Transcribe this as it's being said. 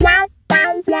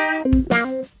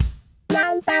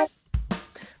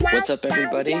What's up,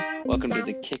 everybody? Welcome to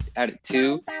the Kicked Out at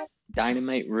 2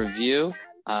 Dynamite review.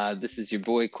 This is your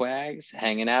boy Quags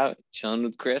hanging out, chilling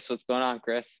with Chris. What's going on,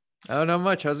 Chris? Oh, not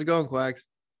much. How's it going, Quags?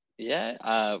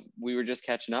 Yeah, we were just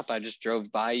catching up. I just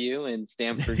drove by you in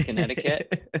Stamford,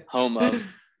 Connecticut, home of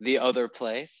the other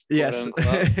place, quote Yes.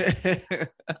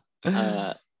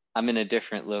 unquote. I'm in a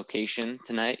different location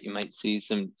tonight. You might see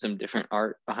some different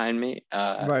art behind me.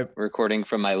 Right. Recording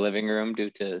from my living room due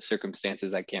to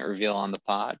circumstances I can't reveal on the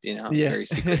pod. Yeah. Very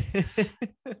secret.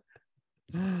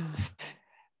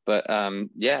 But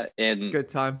yeah, and Good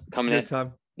time. coming Good in.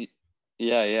 time.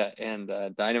 Yeah, and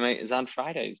Dynamite is on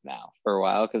Fridays now for a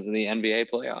while because of the NBA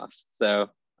playoffs. So,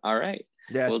 all right,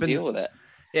 Yeah, we'll deal with it.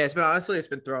 Yeah, it's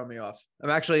been throwing me off. I'm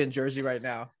actually in Jersey right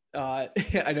now. I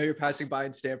know you're passing by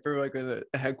in Stamford, like in the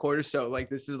headquarters. So like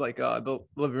this is like the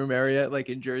living room area, like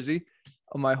in Jersey,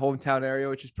 my hometown area,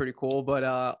 which is pretty cool. But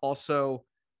also,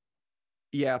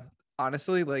 yeah,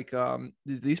 honestly, like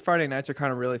these Friday nights are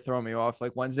kind of really throwing me off.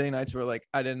 Like Wednesday nights were like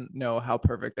I didn't know how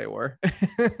perfect they were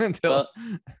until. Well,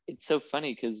 it's so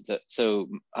funny because the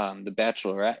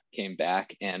Bachelorette came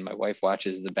back, and my wife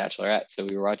watches the Bachelorette, so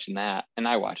we were watching that, and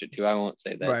I watch it too. I won't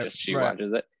say that, Right, just she right.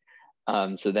 watches it.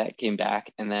 So that came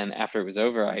back, and then after it was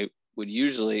over, I would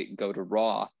usually go to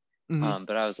Raw. Mhm.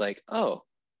 But I was like, oh,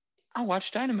 I'll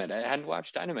watch Dynamite. I hadn't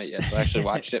watched Dynamite yet, so I actually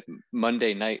watched it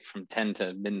Monday night from 10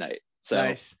 to midnight. So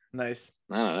Nice.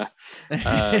 I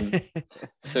don't know.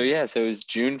 So yeah, so it was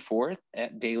June 4th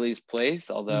at Daly's Place.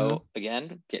 Although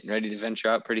again, getting ready to venture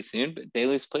out pretty soon. But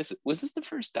Daly's Place, was this the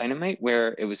first Dynamite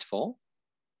where it was full?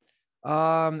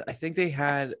 I think they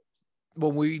had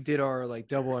when we did our like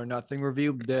double or nothing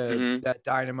review, Mm-hmm. that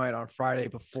Dynamite on Friday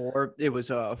before it was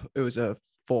a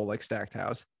full like stacked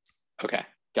house. Okay,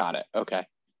 got it. Okay.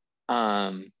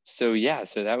 So yeah,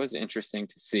 so that was interesting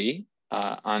to see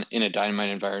on in a Dynamite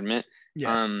environment.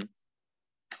 Yes. Um,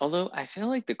 Although I feel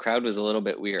like the crowd was a little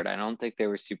bit weird. I don't think they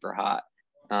were super hot.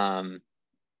 Um,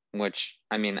 which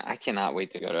I mean, I cannot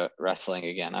wait to go to wrestling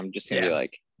again. I'm just gonna be Yeah.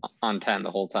 like on 10 the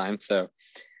whole time. So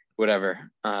whatever.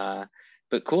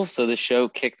 But cool. So the show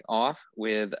kicked off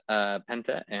with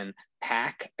Penta and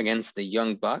Pac against the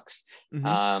Young Bucks.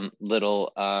 Hmm.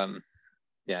 Little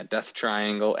yeah, Death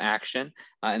Triangle action.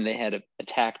 And they had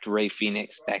attacked Ray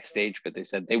Phoenix backstage, but they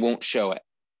said they won't show it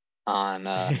on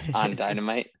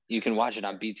Dynamite. You can watch it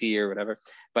on BT or whatever.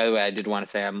 By the way, I did want to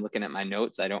say I'm looking at my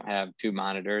notes. I don't have two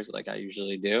monitors like I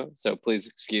usually do, so please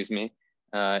excuse me,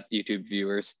 YouTube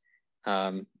viewers,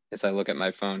 as I look at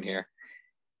my phone here.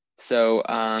 So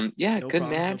yeah, No good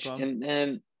problem. No match, problem. and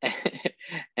then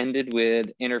ended with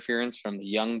interference from the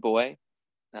young boy,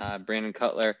 Brandon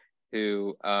Cutler,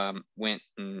 who went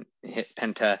and hit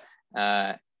Penta.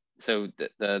 So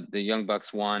the Young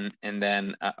Bucks won, and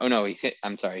then oh no, he hit.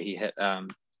 I'm sorry, he hit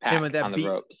Hit him Pac with that on the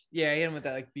ropes. Yeah, hit him with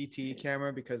that like BT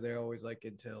camera because they're always like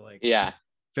into like Yeah.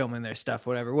 filming their stuff,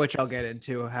 whatever. Which I'll get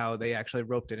into how they actually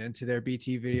roped it into their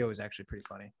BT video is actually pretty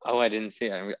funny. Oh, I didn't see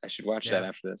it. I should watch that Yeah.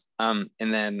 after this. And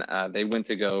then they went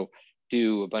to go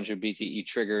do a bunch of BTE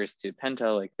triggers to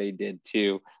Penta, like they did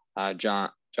to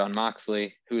John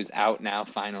Moxley, who's out now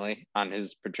finally on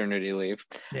his paternity leave.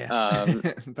 Yeah. Um,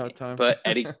 About time. but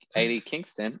Eddie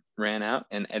Kingston ran out,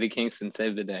 and Eddie Kingston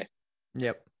saved the day.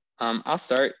 Yep. I'll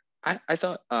start. I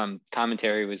thought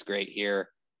commentary was great here.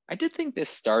 I did think this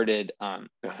started.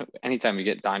 Anytime you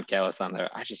get Don Callis on there,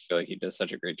 I just feel like he does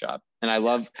such a great job, and I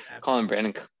love calling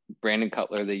Brandon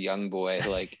Cutler the young boy.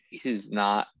 Like he's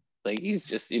not like he's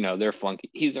just their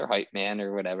flunky. He's their hype man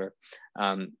or whatever.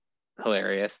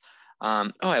 Hilarious. Oh,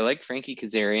 I like Frankie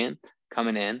Kazarian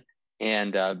coming in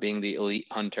and being the elite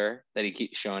hunter that he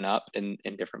keeps showing up in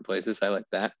different places. I like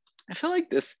that. I feel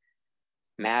like this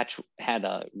match had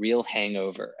a real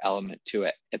hangover element to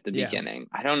it at the Yeah. beginning.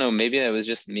 I don't know, maybe that was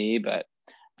just me, but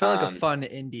Felt like a fun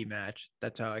indie match.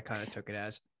 That's how I kind of took it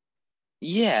as.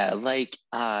 yeah, like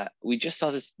we just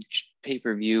saw this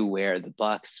pay-per-view where the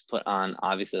Bucks put on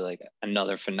obviously like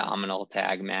another phenomenal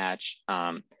tag match.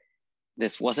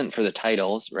 This wasn't for the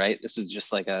titles, right? This is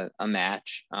just like a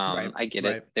match. Right. I get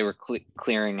Right. it. They were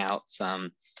clearing out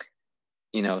some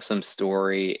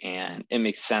story, and it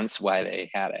makes sense why they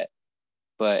had it.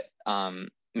 But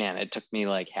man, it took me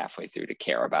like halfway through to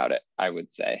care about it, I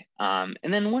would say. And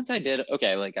then once I did,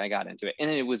 okay, like I got into it, and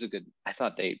it was a good. I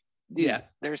thought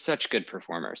they're such good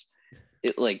performers.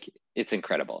 It's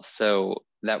incredible. So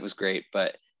that was great,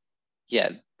 but yeah,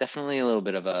 definitely a little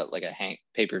bit of a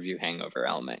pay-per-view hangover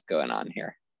element going on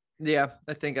here. Yeah,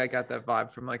 I think I got that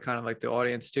vibe from like kind of like the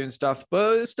audience too and stuff,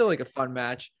 but it's still like a fun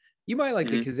match. You might like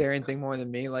the Mm-hmm. Kazarian thing more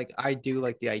than me. Like I do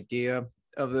like the idea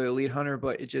of the elite hunter,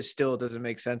 but it just still doesn't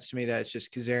make sense to me that it's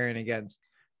just Kazarian against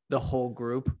the whole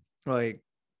group. Like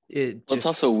it Well, it's just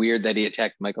also weird that he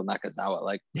attacked Michael Nakazawa.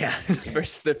 Like, yeah,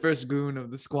 the first goon of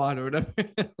the squad or whatever.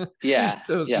 yeah,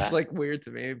 So it's just yeah. like weird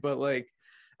to me, but like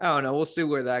I don't know. We'll see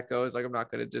where that goes. Like I'm not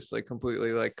gonna just like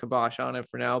completely like kibosh on it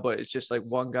for now, but it's just like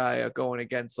one guy going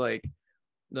against like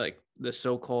the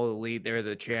so-called elite, they're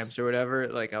the champs or whatever.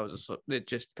 Like I was just, it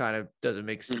just kind of doesn't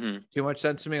make Mhm. too much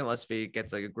sense to me unless he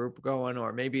gets like a group going,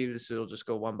 or maybe this will just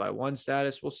go one by one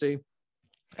status. We'll see.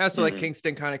 As to like Mhm.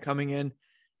 Kingston kind of coming in,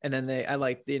 and then I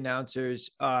like the announcers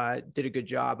did a good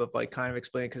job of like kind of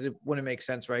explaining, because it wouldn't make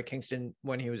sense, right? Kingston,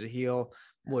 when he was a heel,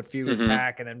 would feud with Mhm.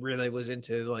 Pac and then really was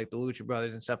into like the Lucha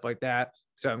Brothers and stuff like that.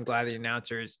 So I'm glad the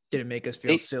announcers didn't make us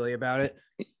feel They, silly about it.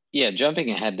 yeah,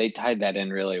 jumping ahead, they tied that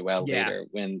in really well Yeah. later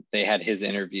when they had his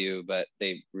interview, but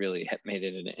they really made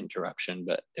it an interruption.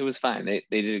 But it was fine. They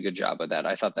did a good job of that.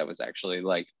 I thought that was actually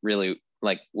like really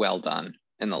like well done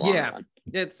in the long Yeah. run.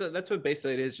 Yeah, it's that's what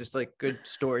basically it is, just like good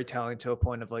storytelling to a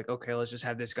point of like, okay, let's just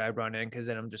have this guy run in, because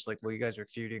then I'm just like, well, you guys were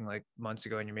feuding like months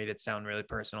ago and you made it sound really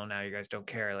personal. Now you guys don't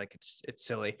care. Like it's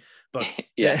silly. But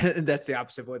Yeah. that's the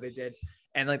opposite of what they did.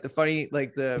 And like the funny,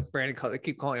 like the Brandon Cutler, they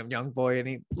keep calling him Young Boy, and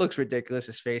he looks ridiculous.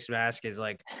 His face mask is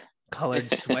like colored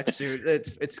sweatsuit.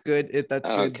 It's good. That's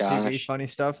Oh good TV, gosh, funny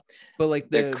stuff. But like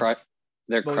they're they're what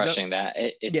was that? crushing that.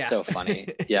 It's Yeah. so funny.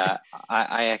 Yeah,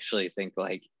 I actually think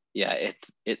like yeah,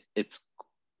 it's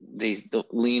the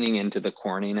leaning into the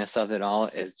corniness of it all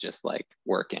is just like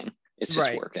working. It's just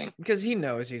Right. working. Because he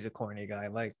knows he's a corny guy.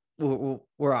 Like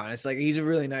we're honest. Like he's a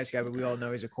really nice guy, but we all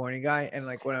know he's a corny guy. And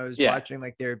like when I was Yeah. watching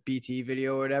like their BT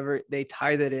video or whatever, they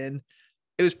tied it in.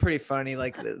 It was pretty funny.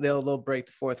 Like they'll break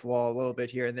the fourth wall a little bit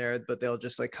here and there, but they'll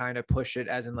just like kind of push it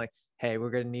as in like, hey,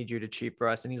 we're gonna need you to cheat for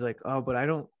us. And he's like, oh, but I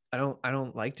don't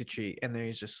like to cheat. And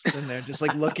then they're just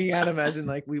like looking at him as in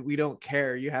like we don't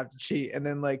care. You have to cheat. And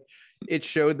then like it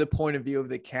showed the point of view of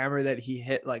the camera that he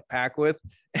hit like Pac with,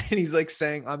 and he's like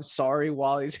saying I'm sorry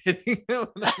while he's hitting him.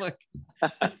 And I'm like,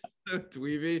 that's so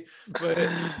dweeby, but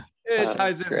it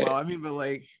ties in Great. well. I mean, but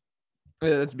like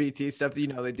that's BT stuff. You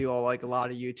know, they do all like a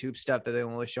lot of YouTube stuff that they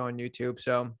only show on YouTube.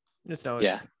 So just know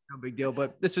it's no big deal.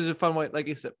 But this was a fun way. Like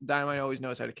you said, Dynamite always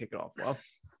knows how to kick it off well.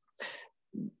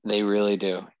 They really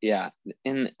do. Yeah.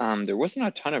 And there wasn't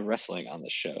a ton of wrestling on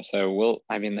this show. So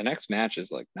I mean the next match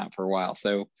is like not for a while.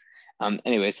 So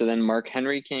anyway, so then Mark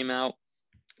Henry came out,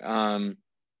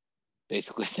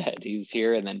 basically said he was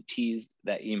here and then teased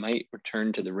that he might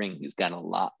return to the ring. He's got a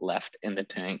lot left in the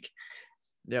tank.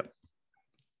 Yep.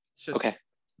 It's just, okay.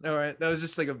 All right. That was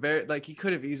just like a very, like he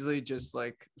could have easily just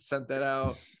like sent it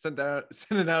out in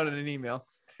an email.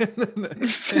 You could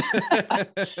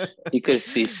have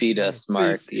CC'd us,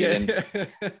 Mark. Even.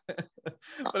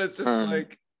 But it's just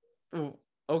like, oh,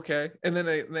 okay. And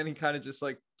then he kind of just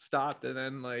like stopped, and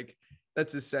then like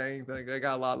that's his saying. Like I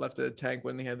got a lot left in the tank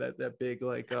when he had that big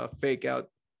like fake out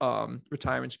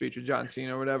retirement speech with John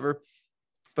Cena or whatever.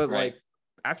 But like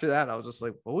after that, I was just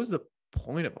like, what was the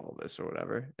point of all this or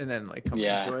whatever? And then like coming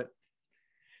into it.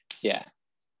 Yeah.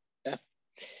 I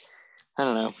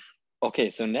don't know.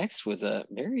 Okay, so next was a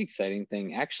very exciting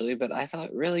thing actually, but I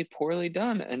thought really poorly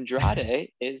done. Andrade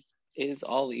is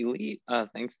all elite,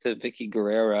 thanks to Vicky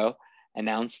Guerrero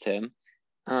announced him.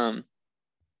 I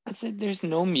said there's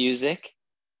no music.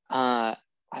 It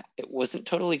wasn't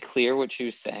totally clear what she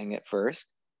was saying at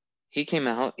first. He came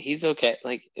out, he's okay.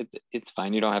 Like it's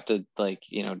fine. You don't have to like,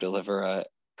 deliver a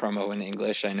promo in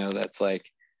English. I know that's like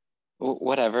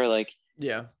whatever. Like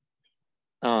yeah.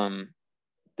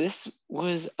 This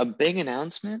was a big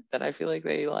announcement that I feel like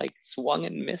they like swung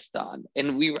and missed on.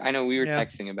 And I know we were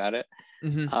texting about it.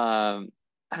 Mm-hmm. I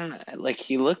don't know. Like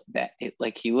he looked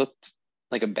he looked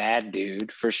like a bad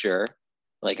dude for sure.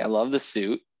 Like I love the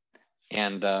suit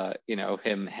and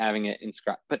him having it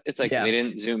inscribed, but it's like they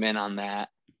didn't zoom in on that.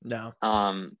 No.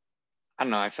 I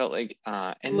don't know. I felt like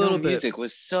and no music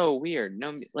was so weird.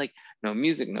 No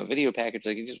music, no video package.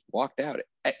 Like he just walked out.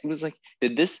 It was like,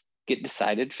 did this get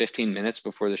decided 15 minutes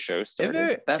before the show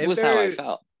started? That was how I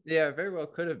felt. Yeah, very well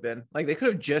could have been. Like they could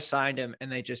have just signed him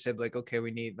and they just said like, okay,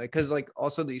 we need like, because like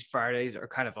also these Fridays are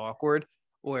kind of awkward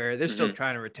where they're still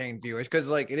trying to retain viewers, because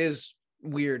like it is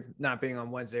weird not being on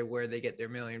Wednesday where they get their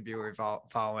million viewer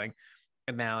following.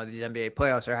 And now these NBA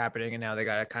playoffs are happening, and now they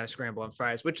got to kind of scramble on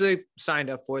Fridays, which they signed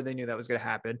up for. They knew that was going to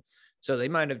happen. So they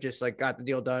might have just like got the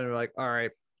deal done and were like, all right,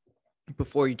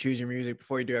 before you choose your music,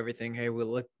 before you do everything, hey,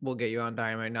 we'll get you on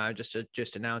Dynamite now just to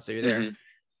announce that you're there.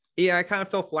 Yeah, I kind of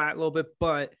fell flat a little bit,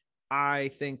 but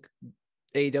I think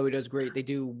AEW does great. They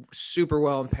do super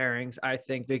well in pairings. I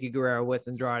think Vicky Guerrero with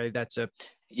Andrade, that's a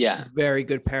very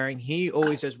good pairing. He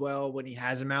always does well when he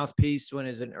has a mouthpiece, when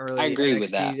it's an early I agree NXT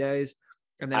with that. days.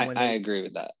 And then I agree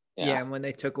with that. Yeah. and when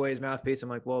they took away his mouthpiece, I'm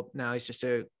like, well, now he's just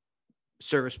a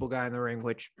serviceable guy in the ring,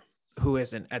 which who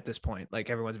isn't at this point? Like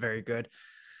everyone's very good.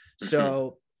 Mhm.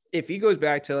 So if he goes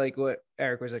back to like what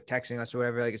Eric was like texting us or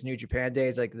whatever, like his New Japan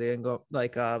days, like the go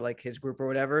like his group or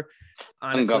whatever,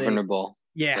 honestly, Ungovernable,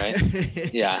 yeah.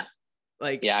 right? Yeah.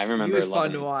 Like Yeah, I he remember was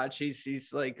fun to loving. watch.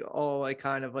 He's like all like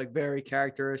kind of like very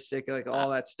characteristic, like Uh, all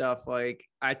that stuff. Like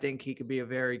I think he could be a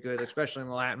very good, especially in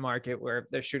the Latin market where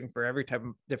they're shooting for every type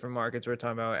of different markets we're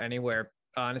talking about anywhere.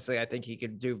 Honestly, I think he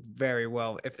could do very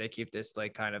well if they keep this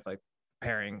like kind of like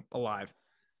pairing alive.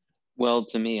 well,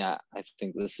 to me, I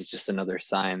think this is just another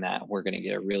sign that we're going to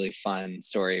get a really fun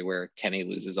story where Kenny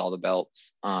loses all the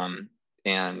belts,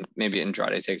 and maybe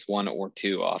Andrade takes one or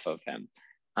two off of him,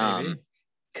 Maybe.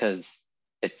 because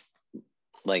it's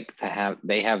like to have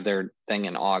they have their thing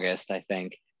in August, I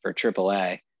think, for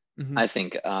AAA. Mm-hmm. I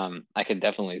think I could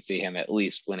definitely see him at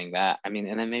least winning that. I mean,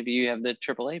 and then maybe you have the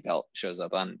AAA belt shows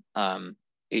up on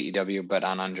AEW, but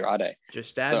on Andrade.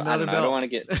 Just add So I don't another know. I don't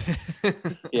belt. want to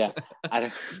get yeah. I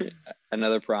don't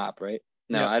another prop, right?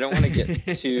 No, Yep. I don't want to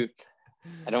get too.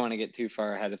 I don't want to get too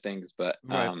far ahead of things, but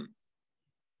Right.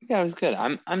 yeah, it was good.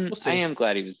 We'll I see. am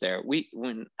glad he was there.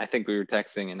 When I think we were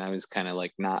texting and I was kind of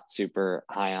like not super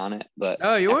high on it, but Oh,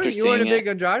 after you weren't a seeing it, big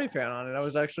Andrade fan on it. I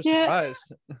was actually yeah,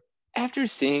 surprised. after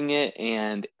seeing it,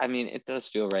 and I mean, it does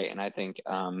feel right. And I think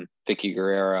Vicky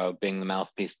Guerrero being the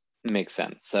mouthpiece makes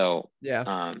sense. So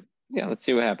Yeah. yeah, let's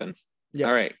see what happens. All Yep.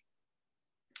 right.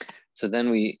 So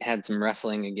then we had some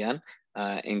wrestling again,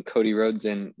 in Cody Rhodes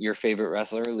and your favorite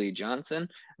wrestler, Lee Johnson,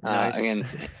 Nice.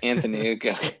 against Anthony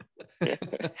Agogo,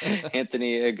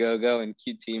 Anthony Agogo and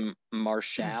QT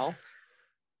Marshall.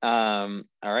 All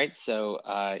right, so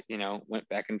went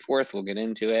back and forth. We'll get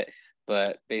into it,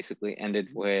 but basically ended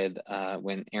with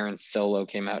when Aaron Solo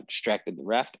came out, distracted the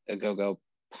ref. Agogo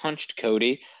punched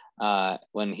Cody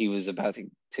when he was about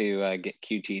to get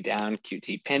QT down.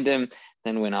 QT pinned him,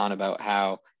 then went on about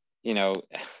how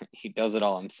he does it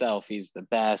all himself. He's the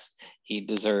best. He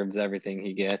deserves everything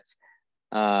he gets.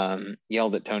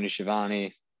 Yelled at Tony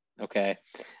Schiavone. Okay.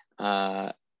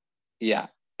 Uh, yeah.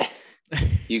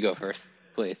 You go first,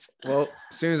 please. Well,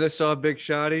 as soon as I saw Big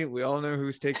Shotty, we all know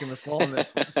who's taking the fall in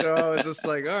this one. So it's just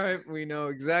like, all right, we know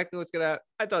exactly what's gonna happen.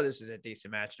 I thought this was a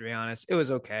decent match, to be honest. It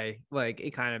was okay. Like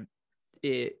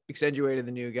it accentuated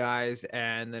the new guys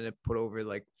and then it put over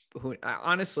like who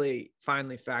honestly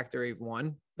finally Factory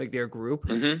won like their group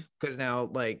Mm-hmm. because now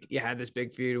like you had this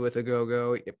big feud with a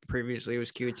go-go. Previously it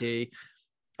was QT.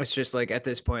 It's just like at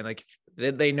this point, like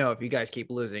they know if you guys keep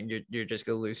losing, you're just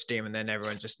gonna lose steam, and then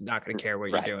everyone's just not gonna care what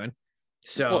you're Right. doing.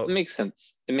 Well, it So makes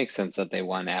sense. It makes sense that they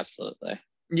won. Absolutely.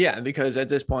 yeah, because at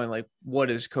this point, like, what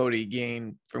does Cody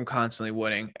gain from constantly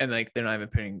winning? And like they're not even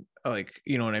pinning, like,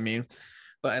 you know what I mean?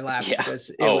 But I laughed Yeah. because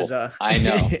it was Oh, I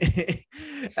know.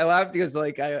 I laughed because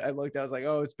like I looked, I was like,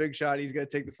 oh, it's Big Shot, he's gonna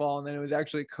take the fall, and then it was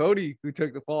actually Cody who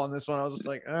took the fall on this one. I was just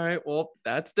like, all right, well,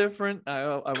 that's different. I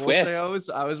will say Twist.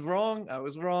 I was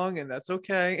wrong, and that's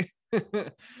okay.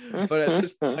 But at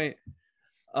this point,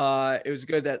 it was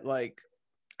good that like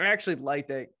I actually like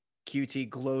that QT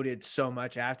gloated so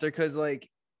much after because like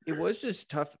it was just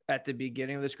tough at the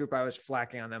beginning of this group. I was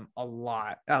flacking on them a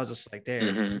lot. I was just like, they're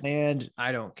Mm-hmm. bland.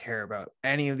 I don't care about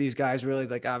any of these guys really.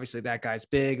 Like, obviously, that guy's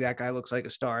big. That guy looks like a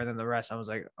star. And then the rest, I was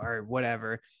like, all right,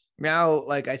 whatever. Now,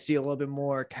 like, I see a little bit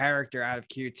more character out of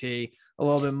QT, a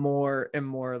little bit more and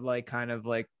more like kind of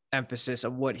like emphasis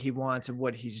of what he wants and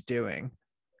what he's doing.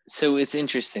 So it's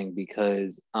interesting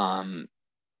because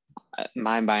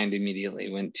my mind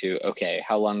immediately went to, okay,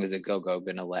 how long is a go-go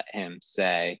gonna let him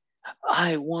say,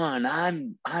 I won,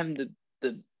 I'm the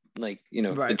like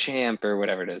the Right. champ or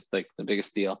whatever it is, like the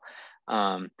biggest deal.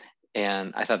 um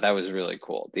and I thought that was really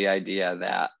cool, the idea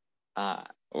that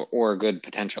or a good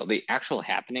potential. The actual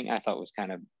happening I thought was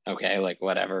kind of okay, like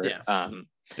whatever. Yeah.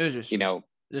 It was You know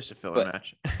just a filler but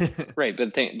match. right,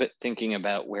 but thinking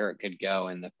about where it could go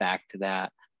and the fact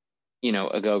that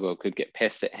Agogo could get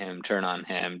pissed at him, turn on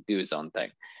him, do his own thing.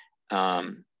 I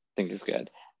think is good.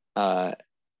 Uh,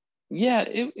 yeah,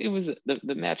 it was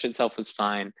the match itself was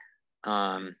fine.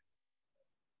 Um,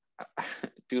 I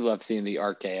do love seeing the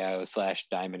RKO slash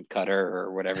Diamond Cutter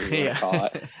or whatever you want to Yeah.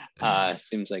 call it.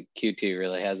 Seems like QT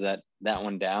really has that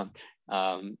one down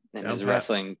in Down his pat.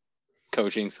 wrestling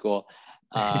coaching school.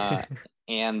 Uh,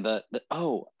 and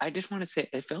I just want to say,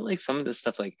 it felt like some of the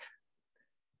stuff, like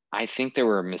I think there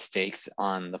were mistakes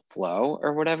on the flow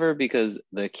or whatever because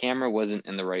the camera wasn't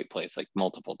in the right place like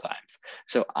multiple times.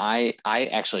 So I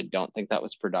actually don't think that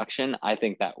was production. I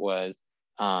think that was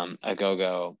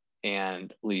Agogo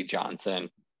and Lee Johnson,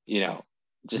 you know,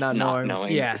 just not knowing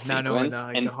the not knowing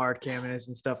sequence. the hard cam is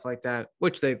and stuff like that,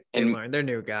 which they and learned. They're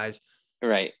new guys.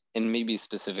 right. And maybe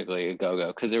specifically Ogogo,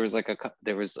 because there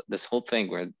was this whole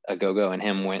thing where Ogogo and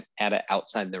him went at it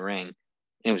outside the ring. And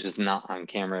it was just not on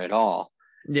camera at all.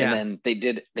 Yeah. And then they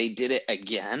did it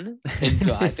again. And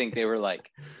so I think they were like,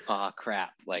 oh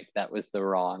crap, like that was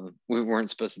we weren't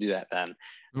supposed to do that then.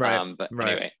 Right. But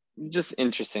right. anyway, just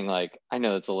interesting. Like, I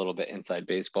know it's a little bit inside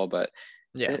baseball, but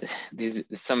yeah,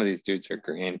 some of these dudes are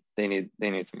green. They need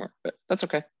some work, but that's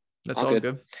okay. That's all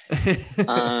good.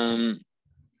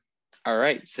 All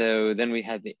right. So then we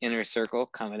had the Inner Circle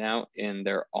coming out in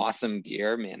their awesome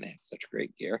gear. Man, they have such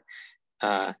great gear.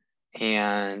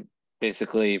 And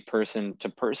basically person to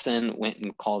person went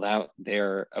and called out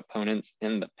their opponents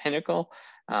in the Pinnacle.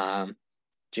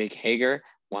 Jake Hager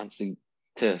wants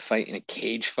to fight in a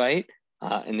cage fight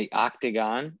in the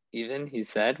Octagon, even, he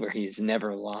said, where he's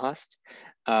never lost.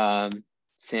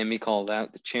 Sammy called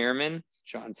out the chairman,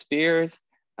 Shawn Spears.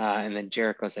 And then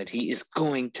Jericho said he is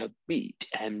going to beat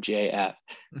MJF,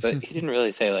 but he didn't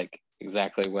really say like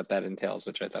exactly what that entails,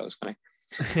 which I thought was funny.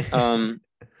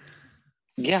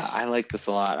 Yeah, I like this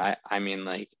a lot. I mean,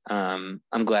 like, I'm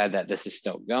glad that this is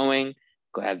still going.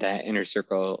 Glad that Inner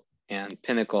Circle and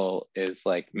Pinnacle is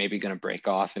like maybe going to break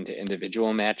off into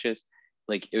individual matches.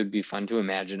 Like, it would be fun to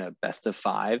imagine a best of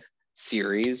 5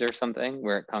 series or something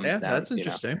where it comes down. That's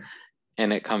interesting.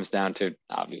 And it comes down to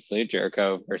obviously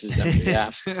Jericho versus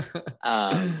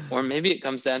MJF, or maybe it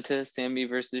comes down to Sammy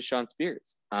versus Shawn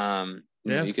Spears.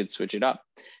 You could switch it up.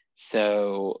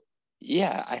 So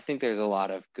yeah, I think there's a lot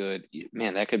of good.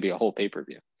 Man, that could be a whole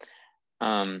pay-per-view.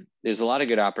 There's a lot of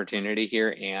good opportunity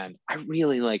here, and I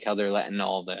really like how they're letting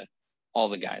all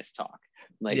the guys talk.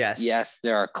 Like, yes,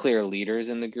 there are clear leaders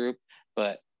in the group,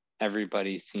 but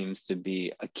everybody seems to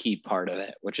be a key part of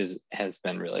it, which has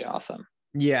been really awesome.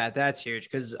 Yeah, that's huge.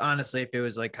 Because honestly, if it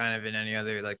was like kind of in any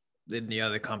other, like in the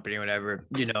other company or whatever,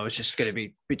 it's just going to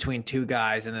be between 2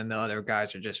 guys and then the other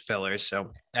guys are just fillers.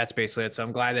 So that's basically it. So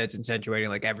I'm glad that it's accentuating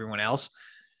like everyone else.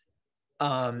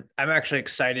 I'm actually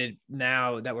excited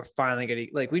now that we're finally getting,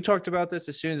 like, we talked about this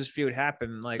as soon as this feud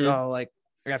happened, like, like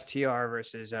FTR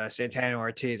versus Santana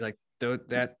Ortiz, like those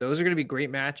are going to be great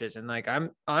matches. And like,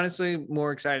 I'm honestly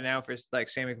more excited now for like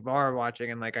Sammy Guevara watching.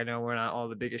 And like, I know we're not all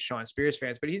the biggest Shawn Spears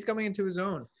fans, but he's coming into his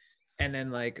own. And then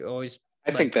like always,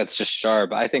 I think that's just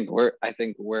Sharp. I think we're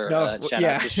shout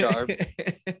out to Sharp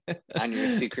on your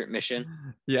secret mission.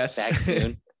 Yes. Back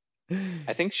soon.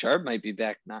 I think Sharp might be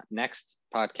back, not next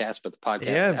podcast, but the podcast.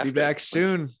 Yeah, after. Be back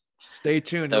soon. Stay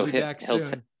tuned. He'll be back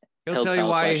soon. He'll tell you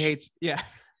why he hates. Yeah.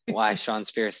 Why Shawn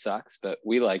Spears sucks, but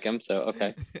we like him, so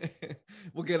okay.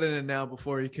 We'll get in it now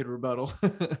before he could rebuttal.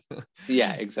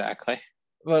 Yeah, exactly.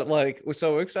 But like,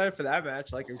 so we're excited for that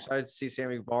match. Like, I'm excited to see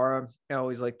Sammy Guevara.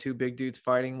 Always like 2 big dudes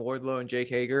fighting, Wardlow and Jake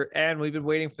Hager. And we've been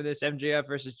waiting for this MJF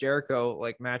versus Jericho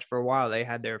like match for a while. They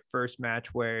had their first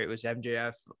match where it was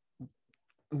MJF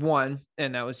won,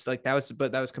 and that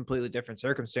was completely different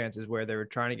circumstances where they were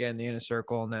trying to get in the Inner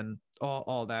Circle, and then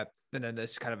all that, and then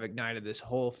this kind of ignited this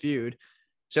whole feud.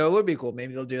 So it would be cool.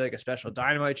 Maybe they'll do like a special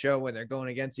Dynamite show when they're going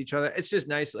against each other. It's just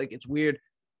nice. Like, it's weird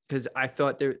because I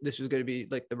thought this was going to be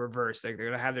like the reverse. Like, they're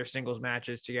going to have their singles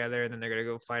matches together, and then they're going to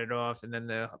go fight it off, and then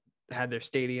they'll have their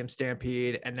stadium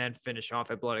stampede, and then finish off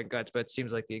at Blood and Guts. But it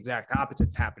seems like the exact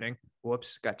opposite's happening.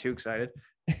 Whoops, got too excited.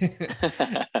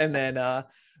 And then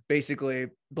basically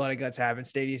Blood and Guts happen,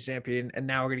 stadium stampede, and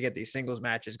now we're going to get these singles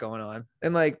matches going on.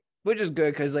 And like, which is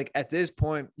good because like at this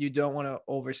point you don't want to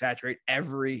oversaturate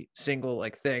every single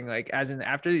like thing, like as in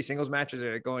after these singles matches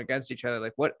are going against each other,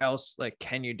 like what else like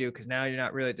can you do, because now you're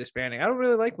not really disbanding. I don't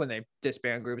really like when they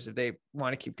disband groups. If they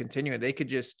want to keep continuing, they could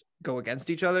just go against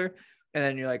each other, and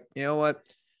then you're like, you know what,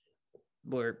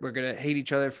 we're gonna hate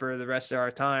each other for the rest of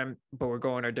our time, but we're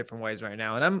going our different ways right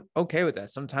now, and I'm okay with that.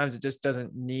 Sometimes it just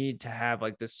doesn't need to have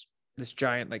like this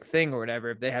giant like thing or whatever.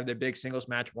 If they have their big singles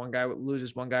match, one guy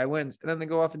loses, one guy wins, and then they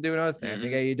go off and do another thing. I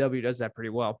think AEW does that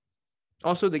pretty well.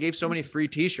 Also, they gave so many free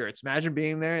t-shirts. Imagine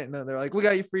being there and then they're like, we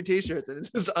got you free t-shirts, and it's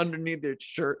just underneath their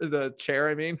shirt, the chair,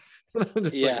 I mean. I'm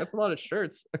just like, that's a lot of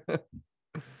shirts.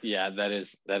 Yeah, that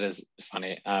is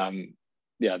funny.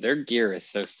 Yeah, their gear is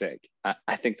so sick.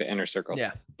 I think the Inner Circle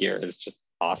gear is just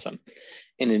awesome.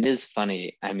 And it is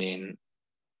funny, I mean,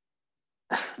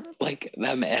 like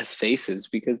them as faces,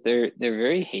 because they're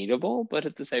very hateable, but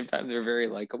at the same time they're very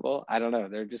likable. I don't know,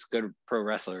 they're just good pro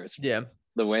wrestlers. Yeah,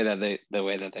 the way that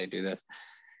they do this.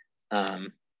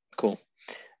 Cool.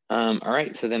 All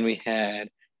right, so then we had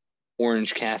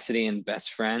Orange Cassidy and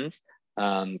Best Friends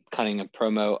cutting a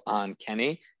promo on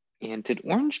Kenny. And did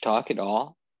Orange talk at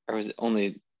all, or was it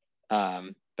only Best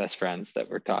best friends that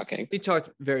were talking. He talked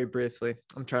very briefly.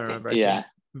 I'm trying to remember. I Yeah. think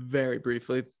very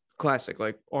briefly. Classic,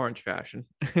 like orange fashion.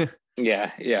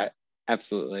 Yeah,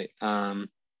 absolutely. And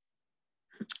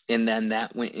then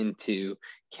that went into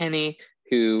Kenny,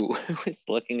 who was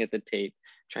looking at the tape,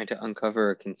 trying to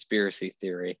uncover a conspiracy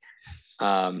theory.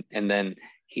 And then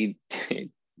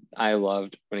I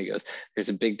loved when he goes, there's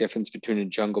a big difference between a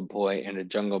jungle boy and a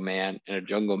jungle man and a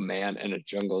jungle man and a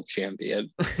jungle champion.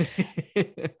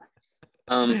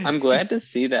 I'm glad to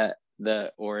see that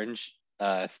the orange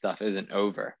stuff isn't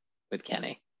over with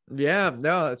Kenny. Yeah,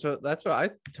 no, that's what I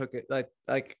took it like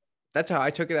that's how I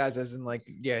took it as in like,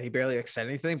 yeah, he barely said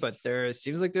anything, but there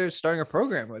seems like they're starting a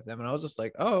program with him, and I was just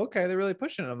like, oh, okay, they're really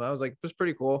pushing him. I was like, it was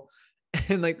pretty cool.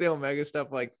 And like the Omega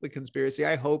stuff, like the conspiracy,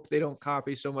 I hope they don't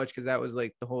copy so much, because that was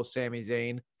like the whole Sami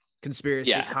Zayn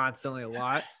conspiracy constantly a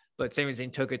lot. But Sami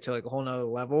Zayn took it to like a whole nother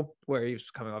level where he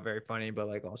was coming off very funny, but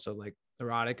like also like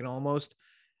erotic and almost.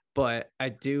 But I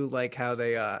do like how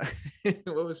they they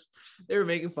were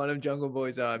making fun of Jungle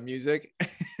Boy's music.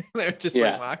 They're just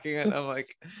like mocking it. I'm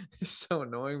like, it's so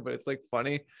annoying, but it's like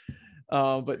funny.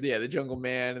 But yeah, the Jungle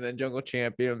Man and then Jungle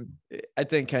Champion. I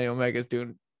think Kenny Omega's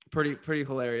doing pretty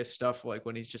hilarious stuff, like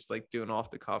when he's just like doing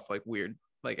off the cuff, like weird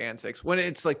like antics, when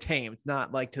it's like tamed,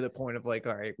 not like to the point of like,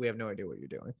 all right, we have no idea what you're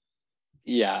doing.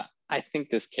 Yeah, I think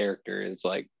this character is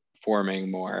like forming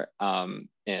more, and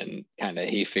kind of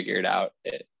he figured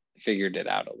it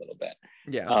out a little bit.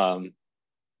 Yeah,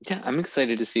 I'm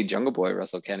excited to see Jungle Boy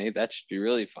wrestle Kenny. That should be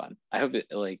really fun. I hope it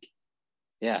like,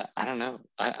 yeah, I don't know.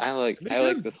 I like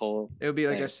this whole. It'll be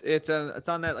like it's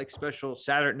on that like special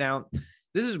Saturday. Now,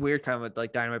 this is weird, kind of with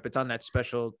like Dynamite, but it's on that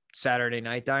special Saturday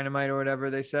night Dynamite or whatever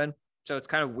they said. So it's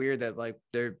kind of weird that like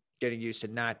they're getting used to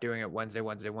not doing it Wednesday.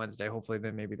 Hopefully,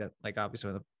 then maybe that, like,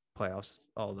 obviously when the playoffs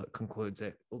all that concludes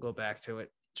it, we'll go back to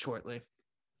it shortly.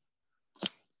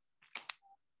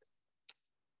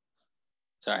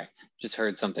 Sorry, just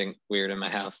heard something weird in my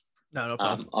house. No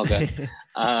problem. All good.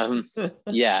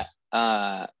 Yeah.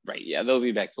 Right. Yeah, they'll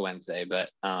be back to Wednesday, but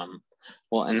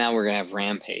well, and now we're gonna have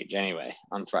Rampage anyway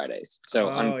on Fridays. So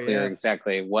unclear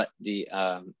exactly what the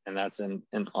and that's in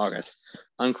August.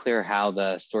 Unclear how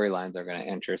the storylines are gonna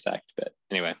intersect, but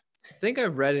anyway. I think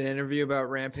I've read an interview about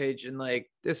Rampage, and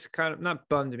like this kind of not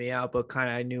bummed me out, but kind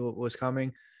of I knew what was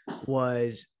coming.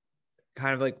 Was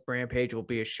kind of like Rampage will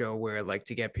be a show where like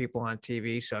to get people on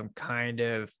TV. So I'm kind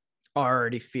of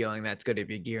already feeling that's going to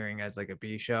be gearing as like a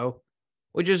B show,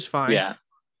 which is fine. Yeah.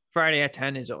 Friday at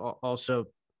 10 is also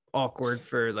awkward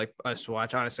for like us to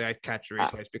watch. Honestly, I catch the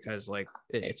replays because like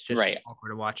it's just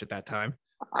awkward to watch at that time.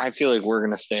 I feel like we're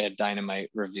going to stay at Dynamite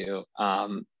review.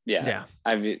 I'm not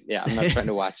trying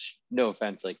to watch, no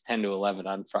offense, like 10 to 11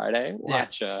 on Friday,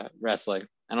 watch wrestling.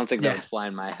 I don't think that would fly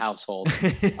in my household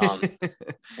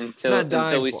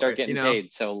until we start getting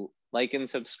paid. So like and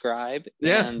subscribe.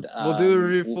 Yeah, and we'll do a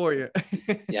review for you.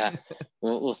 Yeah,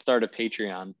 we'll start a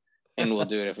Patreon, and we'll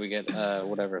do it if we get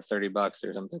whatever $30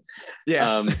 or something.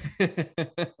 Yeah.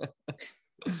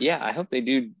 Yeah, I hope they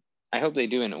do. I hope they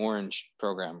do an orange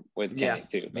program with Kenny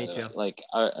too. Me too. Like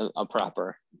a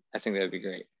proper. I think that'd be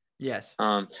great. Yes.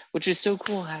 Which is so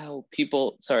cool how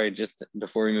people, sorry, just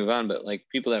before we move on, but like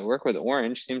people that work with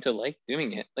Orange seem to like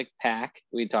doing it. Like Pac,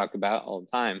 we talk about all the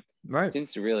time, right?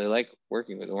 Seems to really like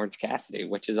working with Orange Cassidy,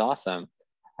 which is awesome.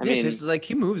 I mean, because like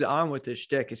he moves on with his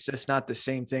shtick. It's just not the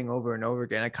same thing over and over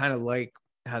again. I kind of like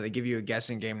how they give you a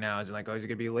guessing game now. It's like, oh, is it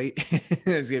gonna be late?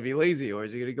 Is it gonna be lazy, or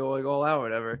is it gonna go like all out,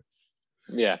 whatever?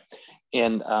 Yeah.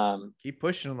 And keep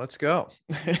pushing. Let's go.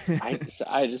 I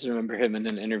just remember him in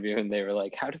an interview, and they were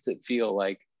like, "How does it feel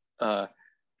like to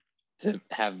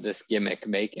have this gimmick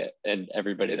make it?" And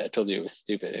everybody that told you it was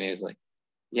stupid, and he was like,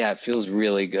 "Yeah, it feels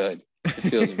really good. It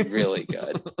feels really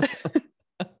good."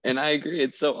 And I agree,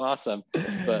 it's so awesome.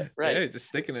 But just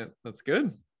sticking it. That's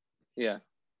good. Yeah.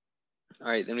 All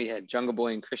right, then we had Jungle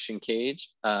Boy and Christian Cage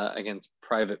against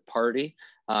Private Party.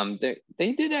 They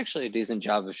did actually a decent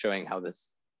job of showing how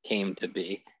this came to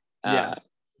be.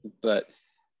 But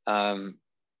so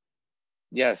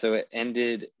it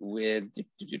ended with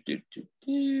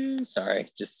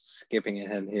sorry, just skipping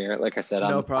ahead here. Like I said,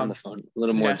 on the phone, a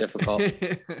little more difficult.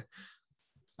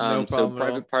 So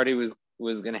Private Party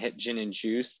was gonna hit Gin and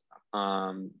Juice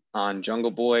on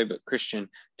Jungle Boy, but Christian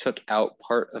took out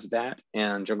part of that,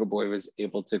 and Jungle Boy was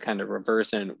able to kind of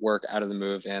reverse and work out of the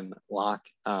move and lock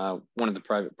one of the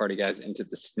Private Party guys into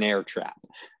the snare trap,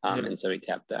 and so he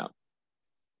tapped out.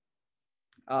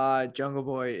 Jungle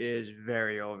Boy is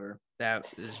very over. That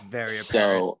is very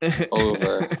So apparent.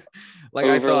 over. Like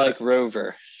Over I thought, like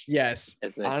Rover, yes.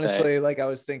 as they say. Honestly, like I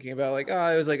was thinking about like, oh,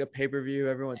 it was like a pay-per-view,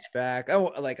 everyone's back.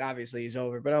 Oh, like obviously he's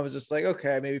over, but I was just like,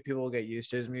 okay, maybe people will get used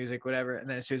to his music, whatever. And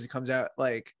then as soon as it comes out,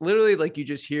 like literally, like you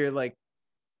just hear like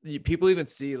people even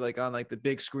see like on like the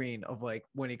big screen of like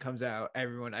when he comes out,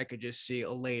 everyone I could just see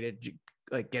elated,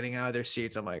 like getting out of their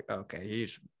seats. I'm like, okay,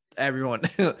 everyone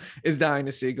is dying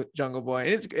to see Jungle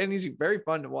Boy, and he's very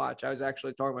fun to watch. I was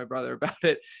actually talking to my brother about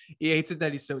it. He hates it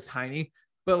that he's so tiny,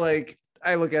 but like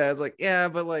I look at it as like, yeah,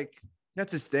 but like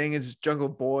that's his thing, is Jungle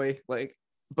Boy. Like,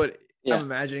 but I'm Yeah.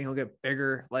 imagining he'll get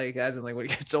bigger, like as in like when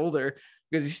he gets older,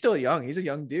 because he's still young. He's a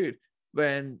young dude.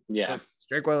 But Yeah.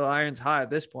 strike while the iron's hot at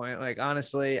this point. Like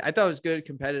honestly, I thought it was a good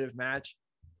competitive match,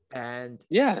 and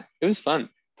Yeah. It was fun.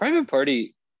 Private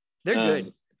Party. they're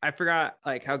good. I forgot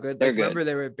like how good. They're Like good. remember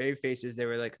they were baby faces. They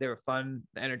were fun,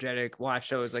 energetic watch.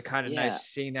 So it was like kind of nice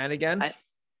seeing that again.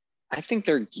 I think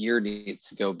their gear needs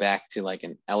to go back to like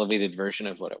an elevated version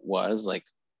of what it was, like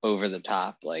over the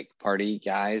top, like party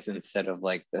guys instead of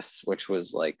like this, which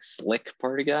was like slick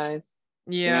party guys.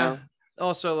 Yeah. You know?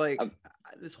 Also, like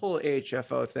this whole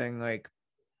HFO thing, like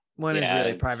when has Yeah.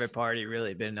 really Private Party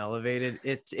really been elevated?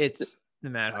 It's the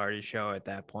Matt Hardy show at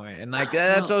that point, and like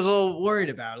that's what I was a little worried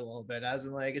about a little bit. As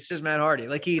in, like it's just Matt Hardy.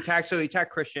 Like he attacked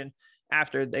Christian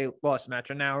after they lost the match,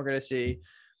 and now we're gonna see.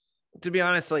 To be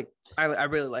honest, like I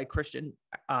really like Christian.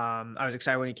 I was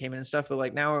excited when he came in and stuff, but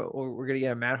like now we're gonna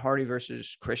get a Matt Hardy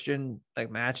versus Christian like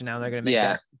match, and now they're gonna make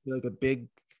that feel like a big,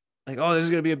 like, oh, this is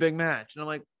gonna be a big match, and I'm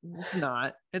like, it's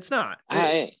not. It's not.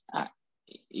 I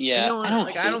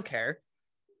don't care.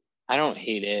 I don't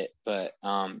hate it, but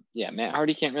yeah, Matt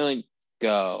Hardy can't really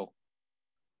go.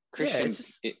 Christian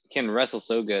can wrestle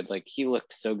so good. Like he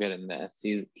looked so good in this.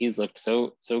 He's looked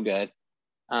so good.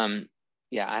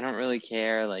 Yeah, I don't really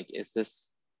care. Like,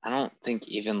 I don't think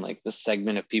even like the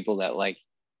segment of people that like,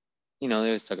 they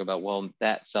always talk about, well,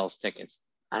 that sells tickets.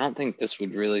 I don't think this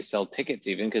would really sell tickets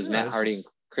even because Matt Hardy and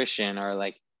Christian are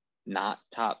like not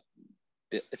top.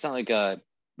 It's not like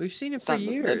we've seen it for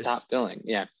years. The top billing.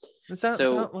 Yeah. It's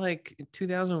not like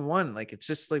 2001. Like, it's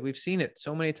just like we've seen it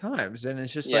so many times. And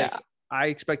it's just like, I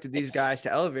expected these guys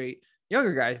to elevate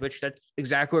younger guys, which that's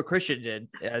exactly what Christian did.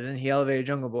 As in he elevated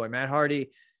Jungle Boy. Matt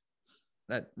Hardy,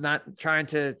 not trying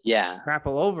to crap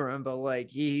all over him, but like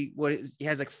he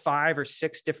has like 5 or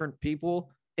 6 different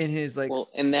people in his like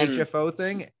HFO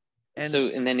thing. And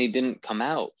then he didn't come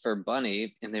out for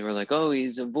Bunny, and they were like, oh,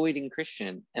 he's avoiding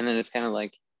Christian. And then it's kind of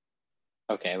like,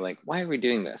 okay, like, why are we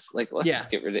doing this? Like, let's just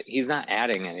get rid of it. He's not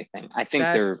adding anything. I think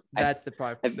that's the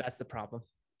problem. That's the problem.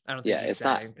 I don't think it's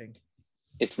not anything.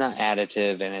 It's not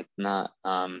additive, and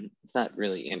it's not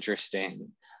really interesting.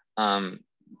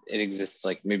 It exists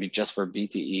like maybe just for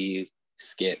BTE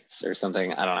skits or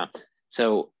something. I don't know.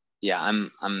 So yeah,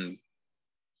 I'm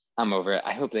over it.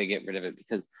 I hope they get rid of it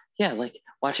because like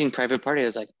watching Private Party, I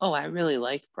was like, oh, I really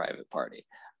like Private Party.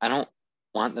 I don't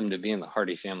want them to be in the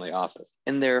Hardy family office.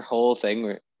 And their whole thing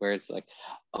where it's like,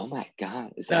 oh my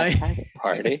God, is that Private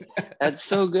Party? That's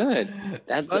so good.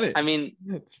 That's funny. I mean,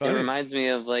 it reminds me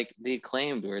of like The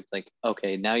Acclaimed, where it's like,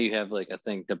 okay, now you have like a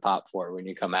thing to pop for when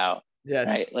you come out. Yes.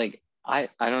 Right? Like I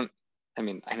know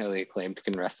The Acclaimed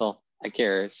can wrestle. I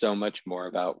care so much more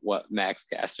about what Max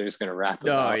Caster is going to rap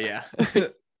about. Oh yeah.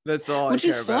 That's all Which I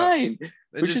care is about. Fine.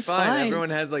 Which is fine.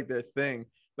 Everyone has like their thing.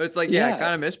 But it's like, I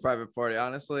kind of miss Private Party.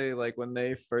 Honestly, like when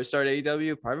they first started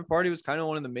AEW, Private Party was kind of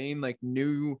one of the main like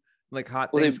new like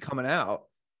hot things coming out.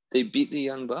 They beat the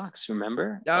Young Bucks,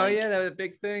 remember? Oh yeah, that was a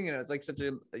big thing. And it was like such a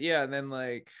and then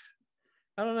like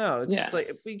I don't know. It's just like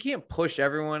if we can't push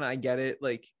everyone, I get it.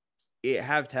 Like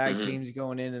have tag teams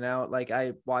going in and out. Like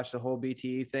I watched the whole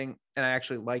BTE thing, and I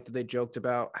actually liked that they joked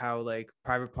about how like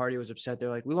Private Party was upset. They're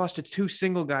like, we lost to 2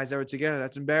 single guys that were together.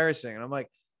 That's embarrassing. And I'm like,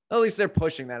 at least they're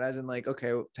pushing that, as in like,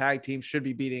 okay, tag teams should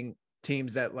be beating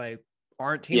teams that like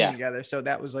aren't teaming together. So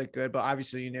that was like good. But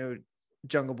obviously,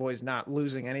 Jungle Boy's not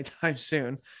losing anytime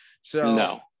soon. So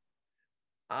no.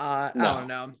 I don't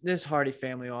know, this Hardy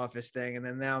family office thing. And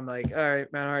then now I'm like, all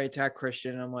right, man, Hardy attack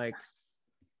Christian. And I'm like,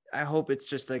 I hope it's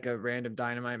just like a random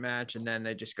Dynamite match, and then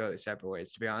they just go separate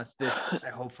ways. To be honest, this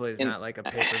hopefully is not like a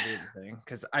pay-per-view thing,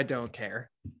 because I don't care.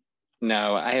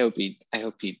 No, I hope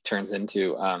he turns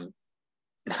into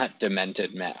not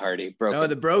demented Matt Hardy, broken. No,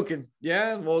 the broken.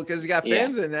 Yeah, well, because he got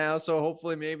fans in now, so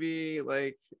hopefully maybe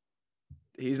like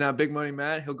he's not Big Money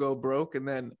Matt. He'll go broke and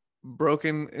then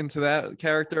broken into that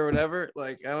character or whatever.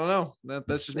 Like I don't know.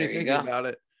 That's just me thinking about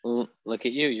it. Look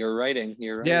at you. You're writing.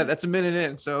 Yeah, that's a minute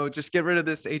in. So just get rid of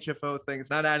this HFO thing.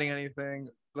 It's not adding anything.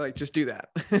 Like, just do that.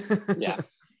 Yeah.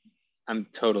 I'm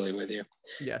totally with you.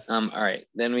 Yes. All right.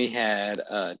 Then we had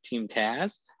Team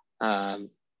Taz. And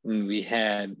we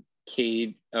had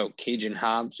Cage and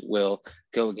Hobbs will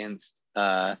go against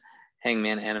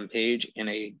Hangman Adam Page in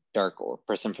a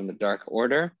person from the Dark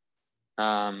Order.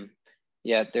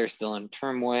 Yeah, they're still in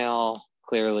turmoil.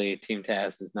 Clearly, Team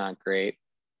Taz is not great.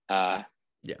 Yeah.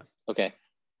 Okay.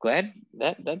 Glad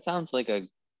that sounds like a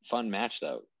fun match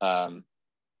though.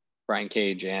 Brian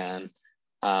Cage and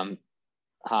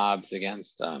Hobbs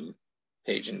against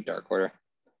Page and Dark Order.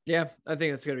 Yeah, I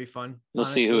think it's gonna be fun. We'll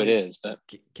see who it is, but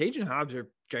Cage and Hobbs are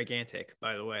gigantic,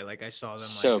 by the way. Like I saw them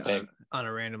so like big on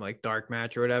a random like dark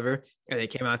match or whatever, and they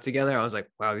came out together. I was like,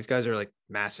 wow, these guys are like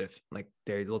massive. Like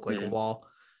they look like a wall.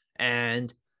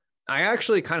 And I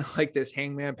actually kind of like this.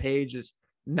 Hangman Page is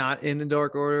not in the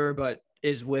Dark Order, but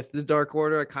is with the Dark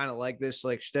Order. I kind of like this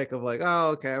like shtick of like, oh,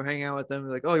 okay, I'm hanging out with them.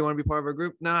 Like, oh, you want to be part of our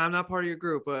group? No, I'm not part of your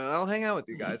group, but I'll hang out with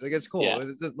you guys. Like, it's cool. Yeah.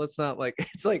 Let's not like,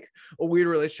 it's like a weird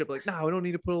relationship. Like, no, we don't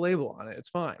need to put a label on it. It's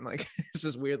fine. Like, it's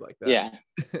just weird like that. Yeah.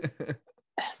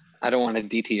 I don't want a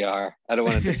DTR. I don't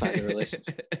want to define the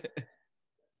relationship.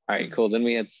 All right, cool. Then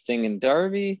we had Sting and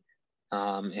Darby.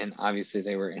 And obviously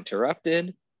they were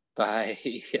interrupted by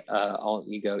All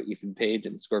Ego Ethan Page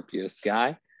and Scorpio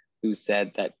Sky, who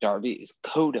said that Darby is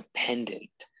codependent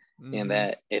and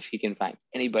that if he can find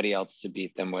anybody else to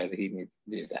beat them with, he needs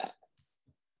to do that.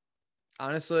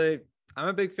 Honestly, I'm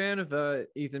a big fan of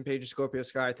Ethan Page and Scorpio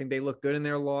Sky. I think they look good in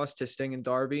their loss to Sting and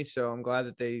Darby, so I'm glad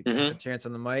that they had a chance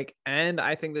on the mic. And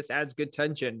I think this adds good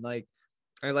tension. Like,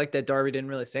 I like that Darby didn't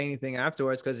really say anything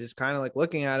afterwards because he's kind of like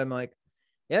looking at him like,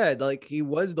 yeah, like he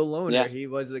was the loner. Yeah. He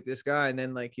was like this guy. And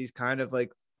then like he's kind of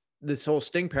like this whole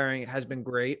Sting pairing has been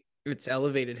great. It's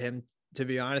elevated him, to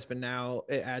be honest, but now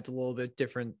it adds a little bit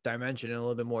different dimension and a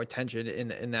little bit more tension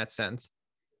in that sense.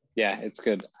 Yeah, it's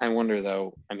good. I wonder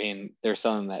though, I mean, they're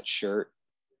selling that shirt.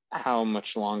 How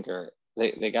much longer?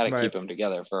 They got to keep them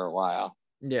together for a while.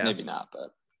 Yeah. Maybe not,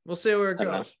 but we'll see where it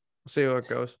goes. We'll see where it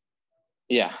goes.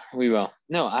 Yeah, we will.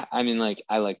 No, I mean, like,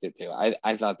 I liked it too.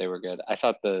 I thought they were good. I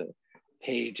thought the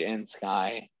Page and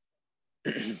Sky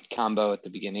combo at the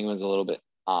beginning was a little bit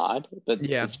odd, but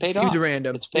yeah, it's paid off.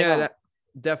 Random. It's paid off. That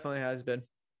definitely has been.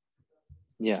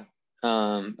 Yeah.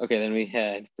 Okay, then we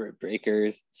had Britt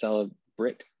Baker's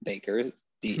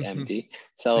DMD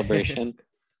celebration.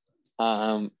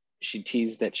 She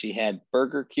teased that she had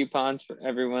burger coupons for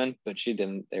everyone, but she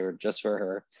didn't. They were just for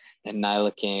her. And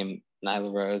Nyla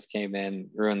Rose came in,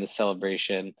 ruined the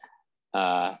celebration.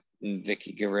 And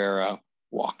Vicky Guerrero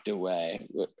walked away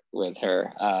with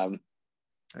her.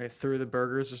 I threw the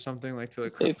burgers or something like to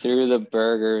the. They threw the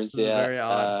burgers. Yeah, very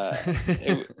odd.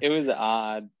 It was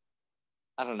odd.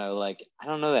 I don't know. Like, I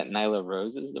don't know that Nyla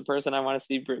Rose is the person I want to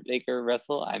see Britt Baker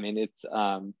wrestle. I mean, it's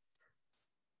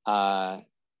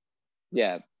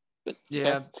yeah. But,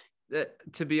 yeah.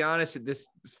 To be honest, this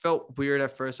felt weird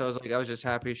at first. I was just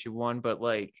happy she won, but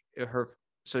like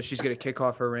so she's gonna kick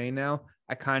off her reign now.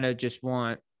 I kind of just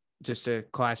want a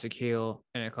classic heel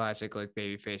and a classic like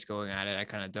baby face going at it. I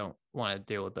kind of don't want to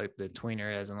deal with like the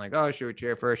tweener as in like, oh, should we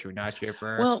cheer for her? Should we not cheer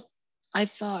for her? Well, I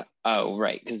thought, oh,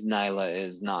 right, because Nyla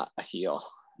is not a heel.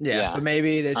 Yeah, but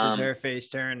maybe this is her face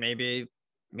turn. Maybe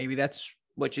that's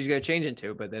what she's gonna change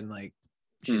into. But then like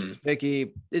she's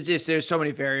Vicky. It's just there's so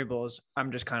many variables.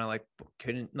 I'm just kind of like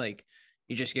couldn't like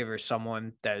you just give her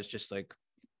someone that is just like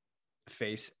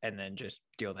face and then just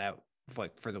deal that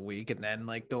like for the week and then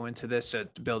like go into this to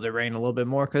build her reign a little bit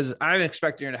more because I'm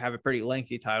expecting her to have a pretty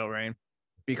lengthy title reign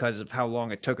because of how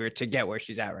long it took her to get where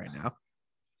she's at right now.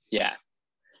 Yeah,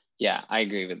 I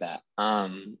agree with that.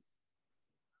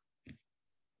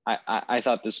 I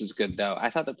thought this was good though. I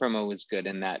thought the promo was good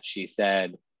in that she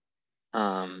said,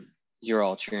 you're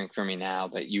all cheering for me now,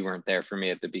 but you weren't there for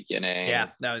me at the beginning. Yeah,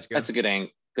 that was good. That's a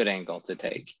good angle to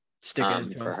take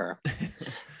for her.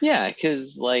 Yeah,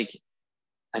 because like,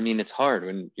 I mean, it's hard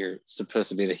when you're supposed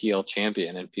to be the heel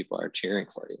champion and people are cheering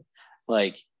for you.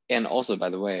 Like, and also, by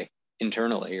the way,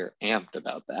 internally you're amped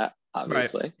about that,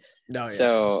 obviously. Right. No, yeah.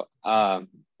 So,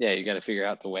 you got to figure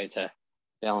out the way to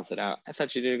balance it out. I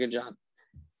thought you did a good job.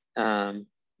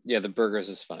 The burgers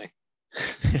is funny.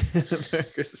 The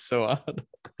burgers is so odd.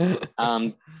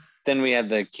 Then we had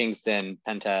the Kingston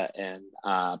Penta and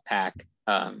Pac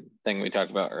thing we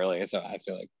talked about earlier. So I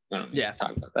feel like we don't need to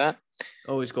talk about that.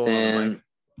 Always go on.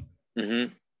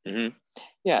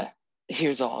 Yeah.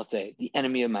 Here's all I'll say: the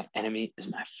enemy of my enemy is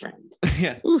my friend.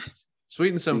 Yeah. Oof. Sweet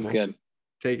and simple. It's good.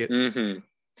 Take it.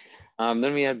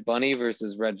 Then we had Bunny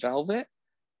versus Red Velvet,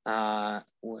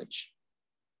 which,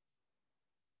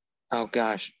 oh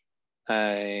gosh,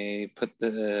 I put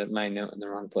my note in the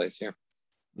wrong place here.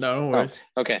 No Oh, worries.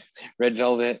 okay. Red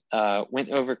Velvet went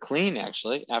over clean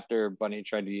actually after Bunny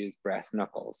tried to use brass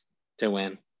knuckles to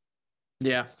win.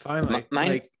 Yeah, finally.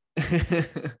 Mine,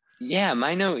 Like, yeah,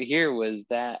 my note here was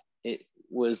that it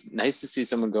was nice to see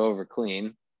someone go over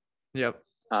clean. yep.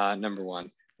 Number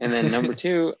one, and then number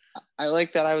two, I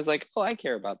like that I was like, oh, I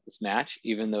care about this match,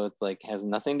 even though it's like has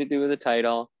nothing to do with the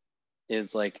title.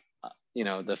 Is like,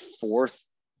 the fourth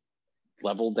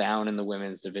level down in the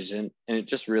women's division, and it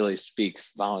just really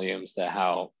speaks volumes to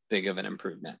how big of an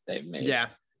improvement they've made. Yeah,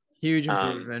 huge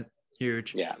Um, improvement.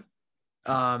 Huge. yeah,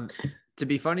 To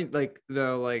be funny, like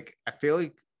though, like I feel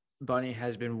like Bunny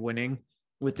has been winning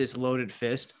with this loaded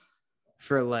fist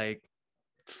for like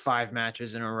 5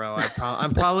 matches in a row.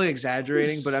 I'm probably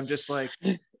exaggerating, but I'm just like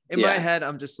in my yeah. head,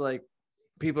 I'm just like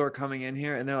people are coming in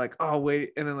here and they're like, oh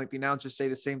wait, and then like the announcers say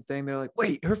the same thing. They're like,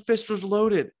 wait, her fist was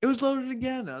loaded. It was loaded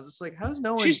again. I was just like, how's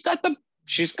no one?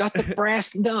 She's got the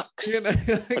brass knucks. You know,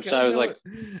 like, Which I was like,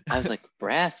 it?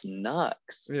 brass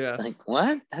knucks. Yeah. Like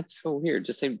what? That's so weird.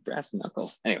 Just say brass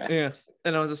knuckles. Anyway. Yeah.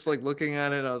 And I was just like looking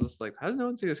at it. I was just like, how did no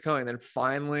one see this coming? And then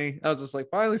finally, I was just like,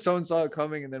 finally, someone saw it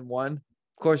coming and then won.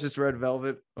 Of course, it's Red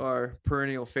Velvet, our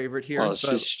perennial favorite here. Well,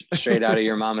 she's straight out of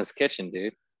your mama's kitchen,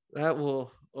 dude. That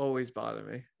will always bother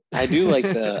me. I do like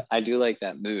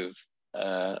that move.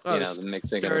 The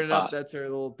mixing of the pot. Up, that's her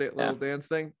little dance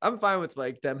thing. I'm fine with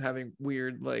like them having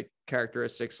weird like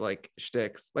characteristics like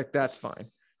shticks. Like that's fine.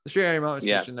 The straight out of your mama's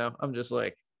kitchen though. I'm just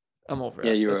like, I'm over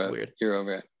it. Yeah, weird. You're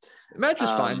over it. The match was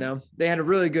fine though. They had a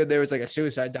really good. There was like a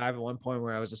suicide dive at one point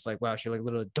where I was just like, wow, she like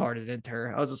literally darted into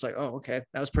her. I was just like, oh, okay,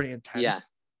 that was pretty intense.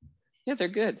 Yeah, they're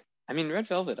good. I mean, Red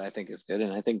Velvet I think is good,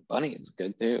 and I think Bunny is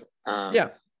good too. Yeah,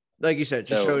 like you said,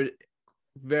 she showed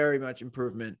very much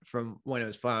improvement from when it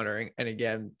was floundering. And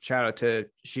again, shout out to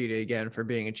Shida again for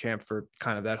being a champ for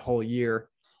kind of that whole year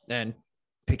and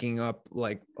picking up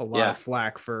like a lot of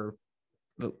flack for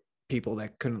the people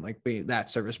that couldn't like be that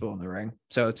serviceable in the ring.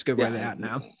 So it's good where they're at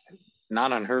now.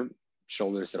 Not on her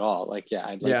shoulders at all. Like,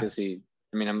 I'd like to see.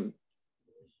 I mean,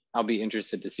 I'll be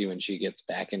interested to see when she gets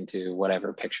back into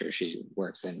whatever picture she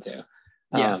works into.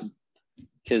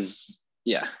 Because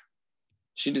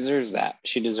she deserves that.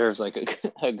 She deserves like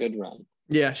a good run.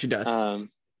 Yeah, she does. All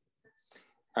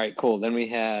right, cool. Then we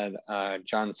had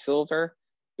John Silver,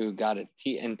 who got a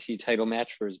TNT title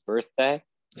match for his birthday.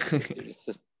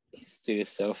 This dude is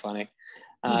so funny.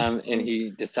 And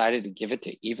he decided to give it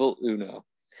to Evil Uno.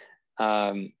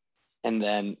 And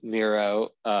then Miro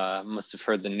must have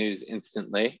heard the news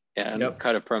instantly and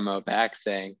cut a promo back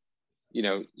saying,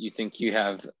 you think you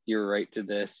have your right to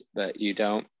this, but you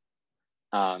don't.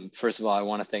 First of all, I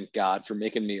want to thank God for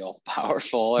making me all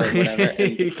powerful or whatever. And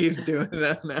he keeps doing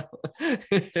that now.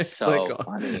 It's so like,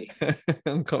 funny.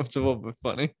 Uncomfortable, but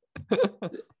funny.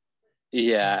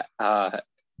 Yeah. I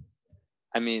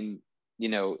mean,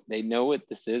 they know what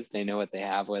this is. They know what they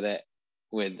have with it,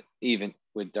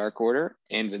 with Dark Order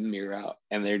and with Miro,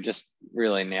 and they're just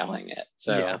really nailing it.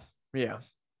 So yeah.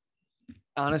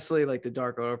 Honestly, like the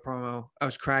Dark Order promo, I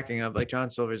was cracking up. Like John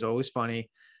Silver is always funny.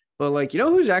 But like,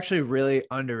 who's actually really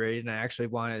underrated? And I actually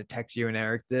wanted to text you and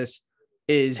Eric this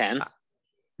is 10.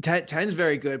 10's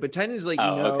very good, but 10 is like,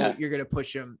 okay. You're going to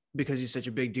push him because he's such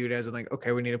a big dude as in like,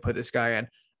 okay, we need to put this guy in.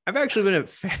 I've actually been a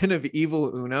fan of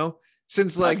Evil Uno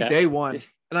since like day one.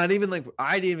 And I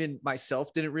even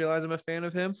myself didn't realize I'm a fan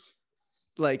of him.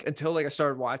 Like until like I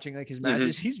started watching like his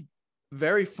matches. He's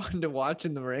very fun to watch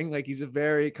in the ring. Like he's a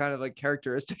very kind of like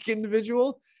characteristic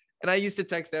individual. And I used to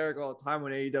text Eric all the time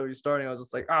when AEW was starting. I was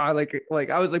just like, I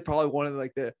was like probably one of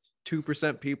like the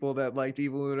 2% people that liked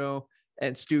Evil Uno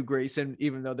and Stu Grayson,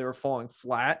 even though they were falling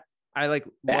flat. I like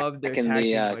loved their tag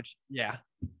team much. Yeah.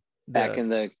 Back in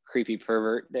the creepy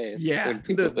pervert days. Yeah. When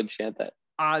people would chant that.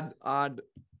 Odd,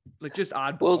 like just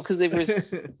odd. Well, because they were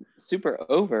super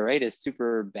over, right? Was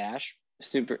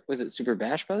it Super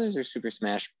Bash Brothers or Super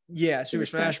Smash? Yeah, Super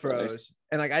Smash Bros.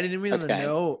 And like I didn't really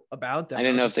know about them. I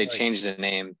didn't know if they changed the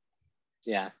name.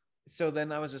 Yeah. So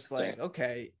then I was just like,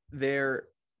 okay, they're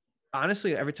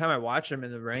honestly every time I watch them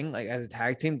in the ring, like as a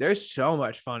tag team, they're so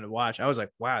much fun to watch. I was like,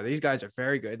 wow, these guys are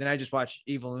very good. Then I just watched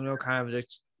Evil Uno kind of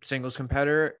just singles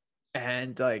competitor,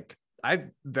 and like I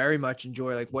very much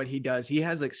enjoy like what he does. He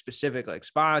has like specific like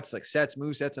spots, like sets,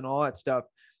 move sets, and all that stuff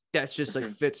that's just like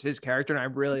fits his character, and I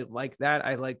really like that.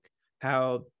 I like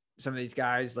how some of these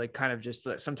guys like kind of just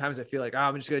sometimes I feel like,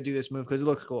 I'm just gonna do this move because it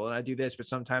looks cool and I do this, but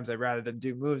sometimes I'd rather than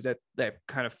do moves that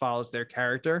kind of follows their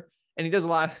character. And he does a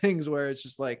lot of things where it's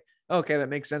just like, okay, that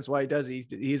makes sense why he does it.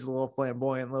 He's a little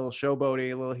flamboyant, a little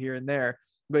showboaty, a little here and there,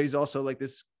 but he's also like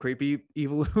this creepy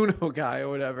Evil Uno guy or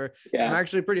whatever. Yeah. I'm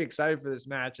actually pretty excited for this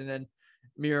match. And then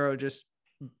Miro just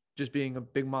just being a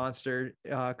big monster.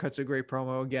 Cuts a great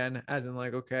promo again, as in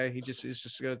like, okay, he's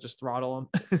just gonna just throttle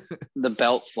him. The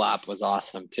belt flop was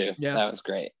awesome too. Yeah. That was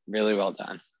great. Really well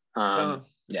done. So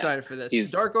Yeah, excited for this.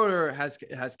 he's Dark Order has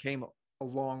came a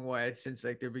long way since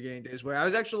like their beginning days. Where I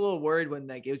was actually a little worried when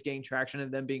like it was gaining traction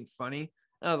and them being funny.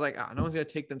 And I was like, no one's gonna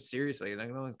take them seriously.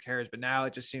 Like no one cares. But now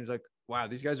it just seems like, wow,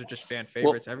 these guys are just fan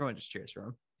favorites. well, Everyone just cheers for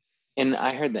them. and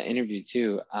I heard the interview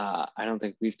too. I don't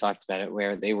think we've talked about it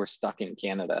where they were stuck in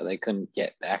Canada. They couldn't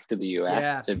get back to the US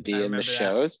Yeah, to I be in the remember that.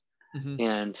 shows. Mhm.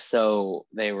 And so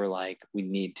they were like, we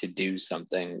need to do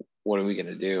something. What are we going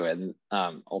to do? And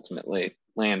ultimately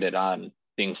landed on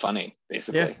being funny,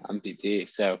 basically, on PT.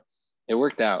 So it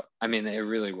worked out. I mean, it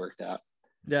really worked out.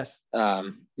 Yes.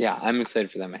 Yeah, I'm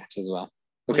excited for that match as well.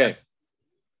 Okay. Yeah.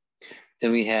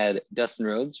 Then we had Dustin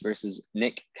Rhodes versus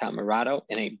Nick Camarado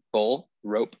in a bull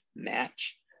rope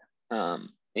match.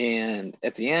 And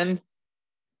at the end,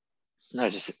 no,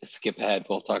 just skip ahead.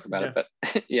 We'll talk about it. But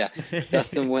yeah,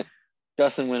 Dustin went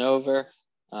over,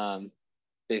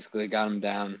 basically got him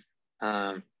down,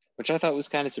 which I thought was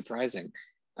kind of surprising.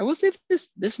 I will say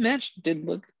this match did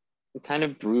look kind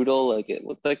of brutal. Like it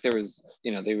looked like there was,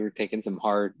 they were taking some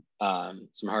hard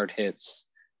hits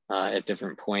at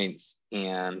different points,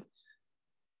 and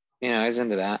I was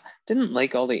into that. Didn't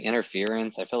like all the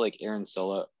interference. I felt like Aaron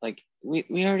Solo, like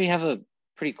we already have a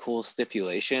pretty cool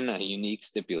stipulation, a unique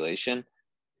stipulation.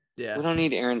 Yeah. We don't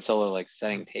need Aaron Solo like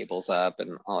setting tables up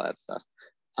and all that stuff.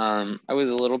 I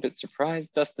was a little bit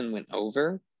surprised Dustin went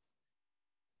over.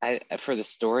 For the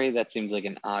story, that seems like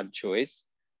an odd choice.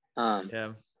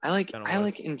 Yeah. I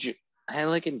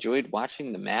enjoyed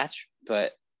watching the match,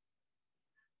 but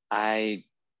I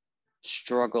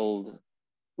struggled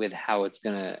with how it's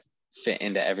gonna fit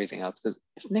into everything else. Because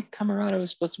if Nick Camarado is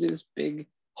supposed to be this big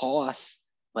hoss,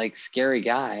 like scary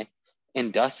guy,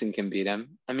 and Dustin can beat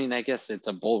him, I mean, I guess it's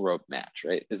a bull rope match,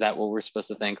 right? Is that what we're supposed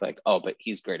to think? Like, oh, but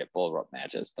he's great at bull rope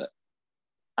matches, but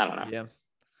I don't know. Yeah.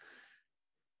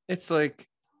 It's like,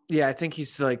 yeah, I think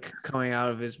he's like coming out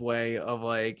of his way of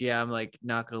like, yeah, I'm like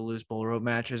not gonna lose bull rope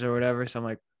matches or whatever. So I'm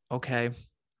like, okay,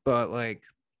 but like,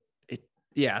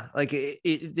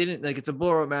 it didn't, like, it's a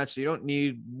bull rope match, so you don't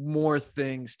need more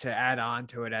things to add on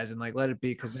to it, as in like let it be,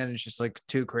 because then it's just like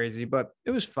too crazy. But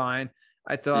it was fine.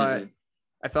 I thought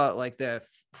like the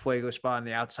Fuego spot on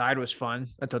the outside was fun.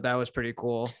 I thought that was pretty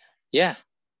cool. Yeah.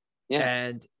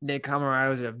 And Nick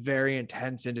Camarado is a very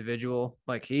intense individual.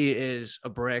 Like he is a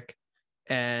brick.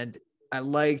 And I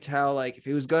liked how, like, if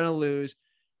he was going to lose,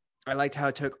 I liked how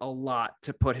it took a lot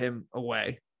to put him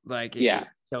away. Like,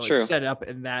 true. Set up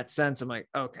in that sense. I'm like,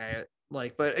 okay,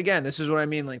 like, but again, this is what I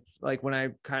mean. Like when I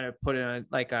kind of put it on,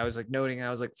 like, I was like noting, I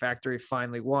was like, Factory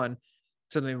finally won.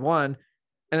 So they won.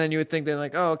 And then you would think they're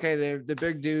like, oh, okay, they're the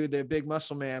big dude, the big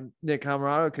muscle man, Nick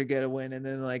Camarado could get a win. And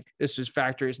then like, this is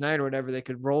Factory's night or whatever, they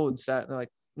could roll and set. And they're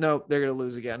like, nope, they're going to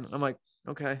lose again. I'm like,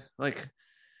 okay, like,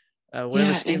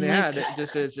 whatever steam they had, it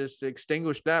just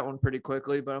extinguished that one pretty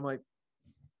quickly. But I'm like,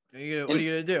 what are you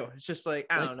gonna do? It's just like,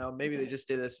 I don't know. Maybe they just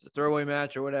did this throwaway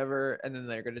match or whatever, and then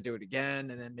they're gonna do it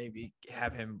again, and then maybe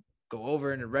have him go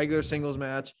over in a regular singles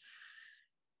match.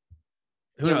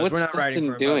 Who knows? We're not writing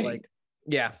for him, doing? Like,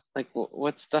 yeah. Like,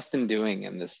 what's Dustin doing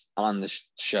on this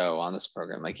show, on this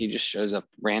program? Like, he just shows up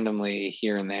randomly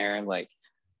here and there. Like,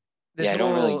 I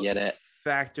don't really get it.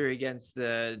 Factor against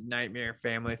the Nightmare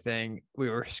Family thing, we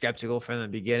were skeptical from the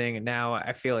beginning, and now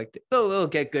I feel like they'll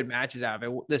get good matches out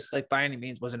of it. This, like, by any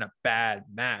means wasn't a bad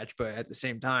match, but at the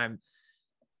same time,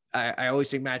 I always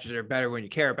think matches are better when you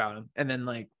care about them. And then,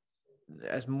 like,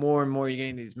 as more and more you're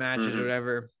getting these matches or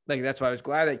whatever, like, that's why I was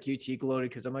glad that QT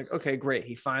gloated, because I'm like, okay, great,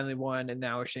 he finally won, and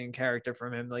now we're seeing character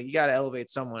from him. Like, you got to elevate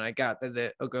someone. I got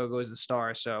that Ogogo is the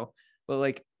star, so, but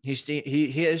like, his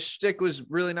shtick was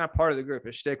really not part of the group.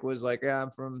 His shtick was like, yeah, I'm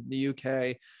from the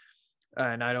UK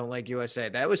and I don't like USA.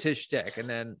 That was his shtick. And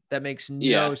then that makes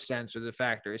no sense with the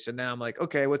Factory. So now I'm like,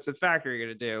 okay, what's the Factory going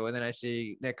to do? And then I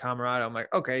see Nick Camarado. I'm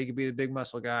like, okay, he could be the big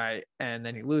muscle guy. And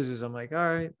then he loses. I'm like, all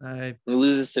right. He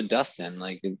loses to Dustin.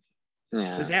 Like,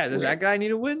 does that guy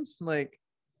need a win? Like,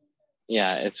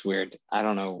 yeah, it's weird. I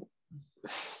don't know.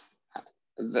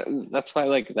 That's why,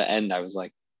 like, the end, I was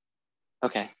like,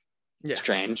 okay. Yeah.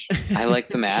 Strange. I like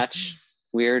the match.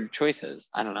 Weird choices.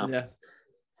 I don't know.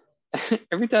 Yeah.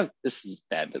 Every time, this is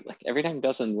bad, but like every time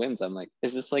Dustin wins, I'm like,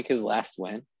 is this like his last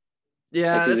win?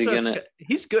 Yeah, like,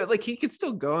 he's good. Like, he could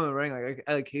still go in the ring.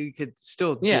 Like he could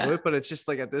still do it, but it's just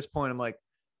like at this point, I'm like,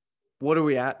 what are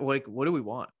we at? Like, what do we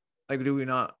want? Like, do we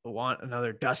not want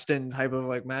another Dustin type of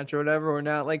like match or whatever, or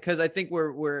not? Like, because I think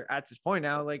we're at this point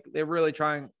now. Like, they're really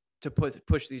trying. to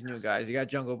push these new guys. You got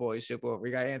Jungle Boy super over.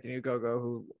 You got Anthony Ogogo,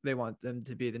 who they want them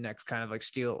to be the next kind of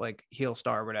like heel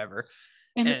star, whatever.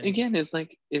 And again, is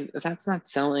that's not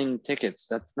selling tickets.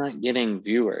 That's not getting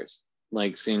viewers.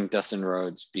 Like seeing Dustin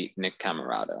Rhodes beat Nick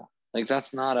Camarado. Like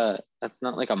that's not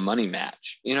like a money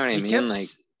match. You know what I mean? Like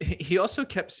he also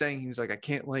kept saying, he was like, I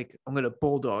can't, like, I'm gonna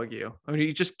bulldog you. I mean,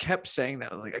 he just kept saying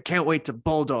that. Like, I can't wait to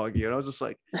bulldog you. And I was just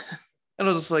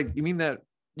like, you mean that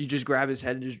you just grab his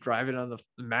head and just drive it on the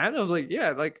mat? And I was like, yeah,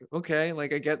 like, okay,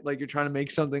 like I get like you're trying to make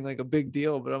something like a big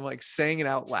deal, but I'm like saying it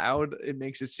out loud, it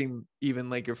makes it seem even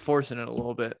like you're forcing it a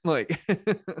little bit. Like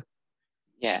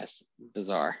yes,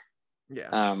 bizarre. Yeah.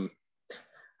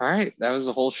 All right, that was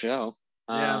the whole show.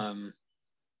 Yeah.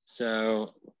 So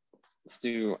let's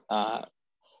do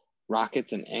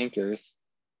Rockets and Anchors.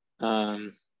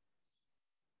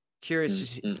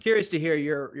 Curious to hear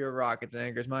your Rockets and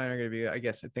Anchors. Mine are gonna be, I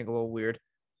guess, I think a little weird.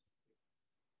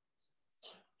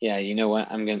 Yeah, you know what?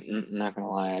 I'm not gonna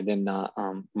lie, I did not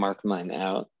mark mine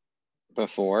out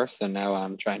before, so now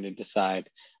I'm trying to decide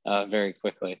very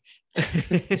quickly.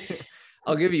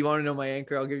 I'll give you. You want to know my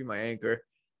anchor? I'll give you my anchor.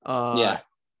 Yeah,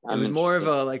 it was more of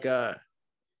a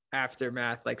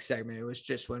aftermath like segment. It was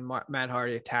just when Matt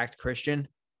Hardy attacked Christian.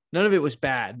 None of it was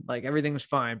bad. Like everything was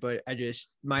fine, but it was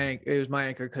my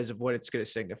anchor because of what it's going to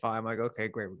signify. I'm like, okay,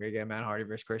 great. We're going to get a Matt Hardy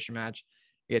versus Christian match.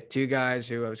 You get two guys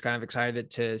who I was kind of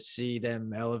excited to see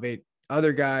them elevate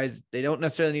other guys. They don't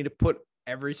necessarily need to put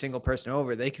every single person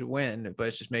over. They could win, but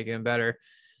it's just making them better.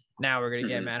 Now we're going to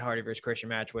get Matt Hardy versus Christian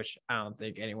match, which I don't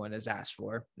think anyone has asked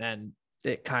for. And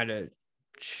it kind of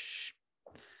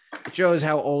shows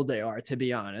how old they are, to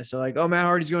be honest. So like, oh, Matt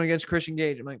Hardy's going against Christian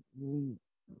Gage. I'm like,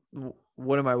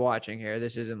 what am I watching here?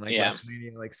 This isn't like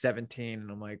WrestleMania like 17.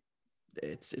 And I'm like,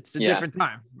 it's a different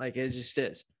time. Like it just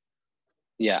is.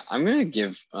 Yeah, I'm gonna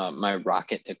give my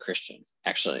rocket to Christian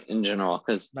actually in general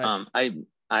because nice.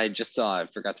 I just saw, I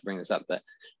forgot to bring this up, that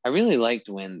I really liked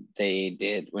when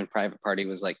Private Party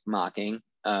was like mocking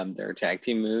their tag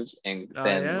team moves, and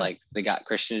then like they got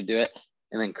Christian to do it,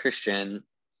 and then Christian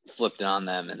flipped it on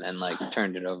them and then like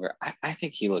turned it over. I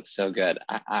think he looks so good.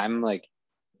 I'm like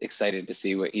excited to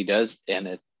see what he does, and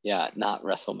it not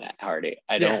wrestle Matt Hardy.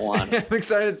 I don't want I'm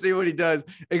excited to see what he does,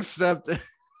 except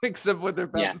what they're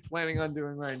planning on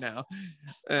doing right now.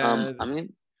 I'm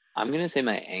gonna say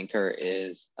my anchor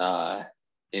is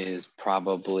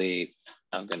probably,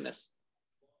 oh goodness,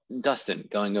 Dustin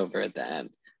going over at the end.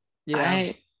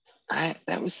 Yeah,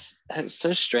 that was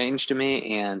so strange to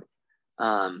me, and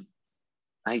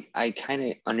I kind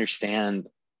of understand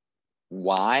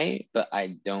why, but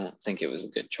I don't think it was a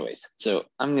good choice. So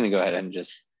I'm gonna go ahead and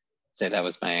just say that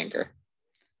was my anchor.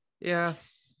 Yeah,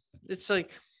 it's like,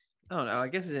 I don't know. I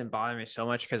guess it didn't bother me so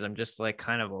much because I'm just like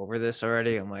kind of over this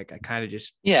already. I'm like, I kind of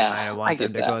just want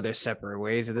them to go their separate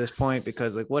ways at this point,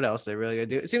 because like, what else are they really gonna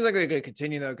do? It seems like they're gonna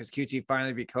continue though, because QT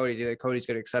finally beat Cody. Either Cody's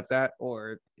gonna accept that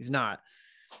or he's not.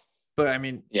 But I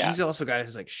mean, he's also got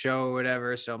his like show or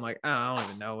whatever. So I'm like, I don't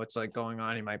even know what's like going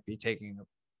on. He might be taking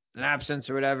an absence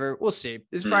or whatever. We'll see.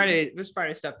 This Friday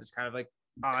stuff is kind of like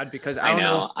odd because I don't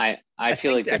know. I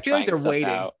feel like they're waiting.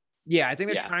 Out. Yeah, I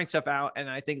think they're trying stuff out, and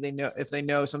I think they know if they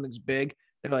know something's big,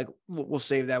 they're like, we'll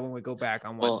save that when we go back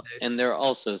on Wednesdays. And they're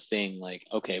also saying like,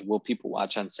 okay, will people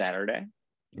watch on Saturday?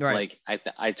 Right. Like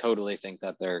I totally think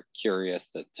that they're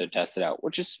curious to test it out,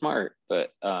 which is smart.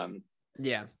 But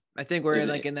yeah, I think we're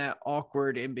in that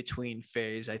awkward in between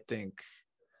phase. I think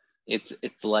it's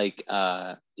like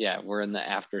we're in the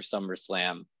after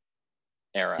SummerSlam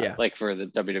era, like for the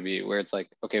WWE, where it's like,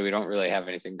 okay, we don't really have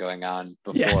anything going on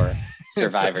before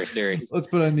Survivor Series. Let's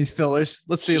put on these fillers.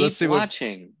 Let's see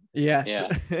watching. Yes. Yeah.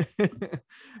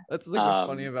 That's like what's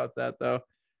funny about that though.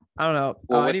 I don't know.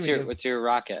 Well, what's your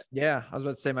rocket? Yeah, I was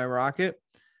about to say my rocket.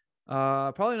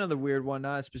 Probably another weird one,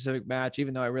 not a specific match,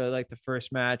 even though I really like the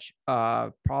first match.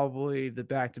 Probably the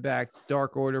back-to-back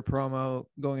Dark Order promo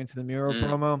going into the Miro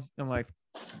promo. I'm like,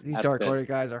 these Dark Order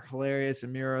guys are hilarious,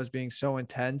 and Miro's being so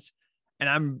intense.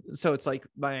 And it's like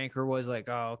my anchor was like,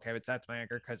 oh, okay, but that's my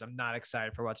anchor because I'm not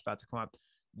excited for what's about to come up.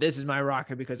 This is my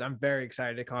rocket because I'm very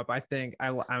excited to come up. I think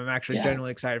I'm actually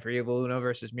genuinely excited for Evil Uno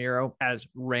versus Miro, as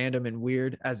random and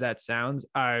weird as that sounds.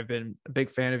 I've been a big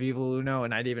fan of Evil Uno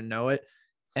and I didn't even know it.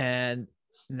 And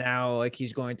now like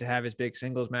he's going to have his big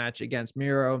singles match against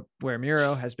Miro, where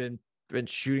Miro has been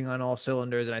shooting on all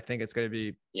cylinders. And I think it's going to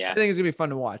be, I think it's gonna be fun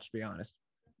to watch, to be honest.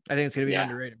 I think it's going to be an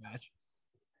underrated match.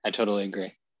 I totally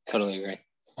agree.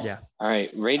 Yeah. All right.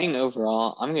 Rating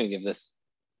overall, I'm going to give this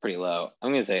pretty low.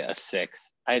 I'm going to say a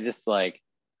 6. I just like,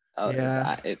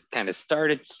 it kind of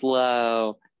started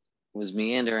slow, was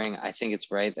meandering. I think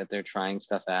it's right that they're trying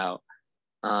stuff out.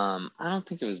 I don't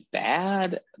think it was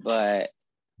bad, but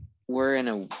we're in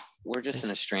a we're just in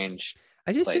a strange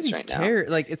I just place didn't right now. care.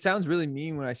 Like, it sounds really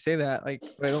mean when I say that. Like,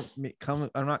 but I don't come.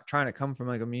 I'm not trying to come from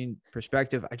like a mean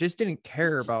perspective. I just didn't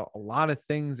care about a lot of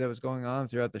things that was going on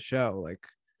throughout the show.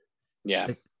 Yeah.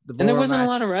 Like the And there blowout wasn't a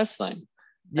lot match. of wrestling.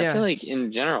 I feel Yeah, like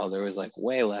in general there was like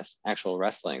way less actual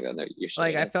wrestling than there usually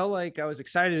like I is. felt like I was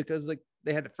excited because like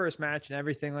they had the first match and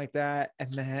everything like that,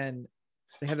 and then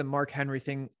they had the Mark Henry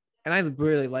thing. And I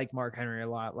really like Mark Henry a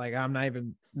lot. Like, I'm not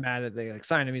even mad that they like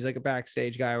signed him. He's like a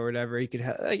backstage guy or whatever. He could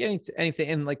like anything,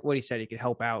 and like what he said, he could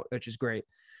help out, which is great.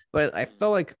 But I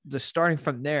felt like just starting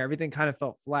from there, everything kind of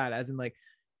felt flat. As in, like,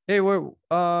 hey,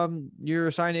 you're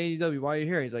assigned to AEW. Why are you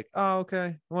here? He's like, oh,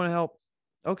 okay, I want to help.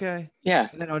 Okay. Yeah.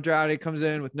 And then Andrade comes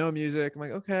in with no music. I'm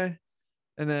like, okay.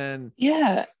 And then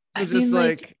Yeah. it I was just mean,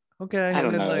 like, like, okay. I And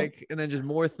don't then know. like, and then just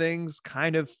more things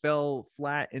kind of fell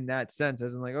flat in that sense.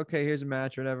 As in, like, okay, here's a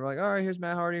match or whatever. Like, all right, here's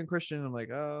Matt Hardy and Christian. I'm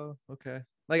like, oh, okay.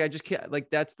 Like, I just can't,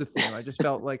 like, that's the theme. I just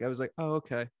felt like I was like, oh,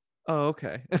 okay. Oh,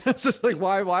 okay. It's just like,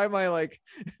 why am I like,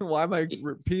 why am I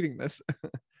repeating this?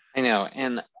 I know.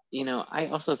 And, I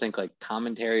also think like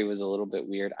commentary was a little bit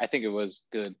weird. I think it was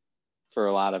good for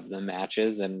a lot of the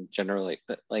matches and generally,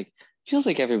 but like, feels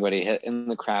like everybody hit in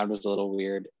the crowd was a little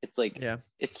weird. It's like, Yeah.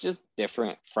 it's just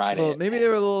different Friday Well, at maybe they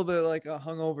night. were a little bit like a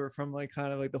hungover from like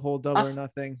kind of like the whole double Uh, or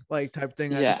nothing like type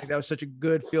thing. I think yeah. like, that was such a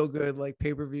good feel good like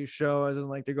pay per view show, as in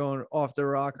like they're going off the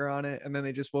rocker on it, and then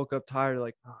they just woke up tired,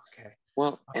 like, oh, okay,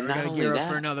 Well, oh, and we're not gonna only gear up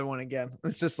for that, another one again.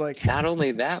 It's just like, not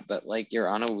only that, but like you're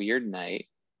on a weird night.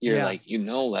 You're yeah, like,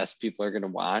 less people are going to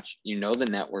watch. The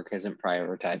network isn't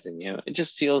prioritizing you. It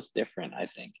just feels different, I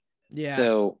think. yeah,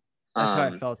 So, that's how I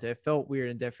um, felt. It felt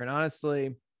weird and different.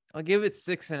 Honestly, I'll give it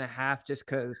 6.5 just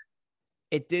because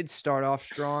it did start off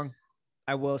strong.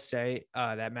 I will say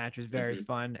that match was very mhm.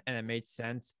 fun and it made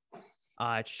sense.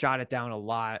 It shot it down a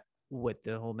lot with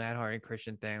the whole Matt Hardy and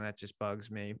Christian thing. That just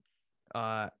bugs me.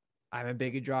 Uh, I'm a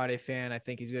big Andrade fan. I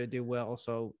think he's going to do well.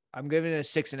 So I'm giving it a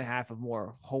 6.5 of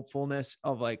more hopefulness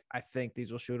of like, I think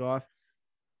these will shoot off.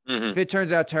 If Mhm. it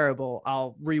turns out terrible,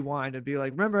 I'll rewind and be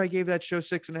like, remember I gave that show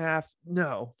 6.5?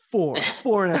 No,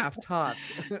 4.5 tops.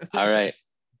 All right.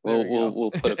 There We'll we we'll go.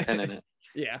 we'll put a pin in it.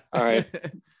 Yeah. All right.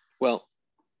 Well,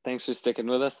 thanks for sticking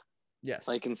with us. Yes.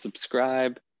 Like and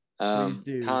subscribe. Please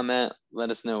do. Comment.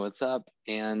 Let us know what's up.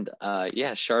 And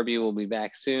yeah, Sharby will be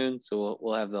back soon, so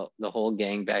we'll have the whole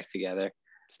gang back together.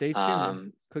 Stay tuned.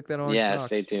 Um, Click that orange yeah,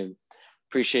 stay box. tuned.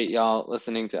 Appreciate y'all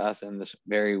listening to us in this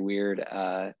very weird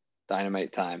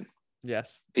dynamite time.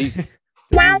 Yes. Peace.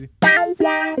 Take it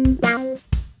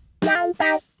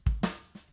easy.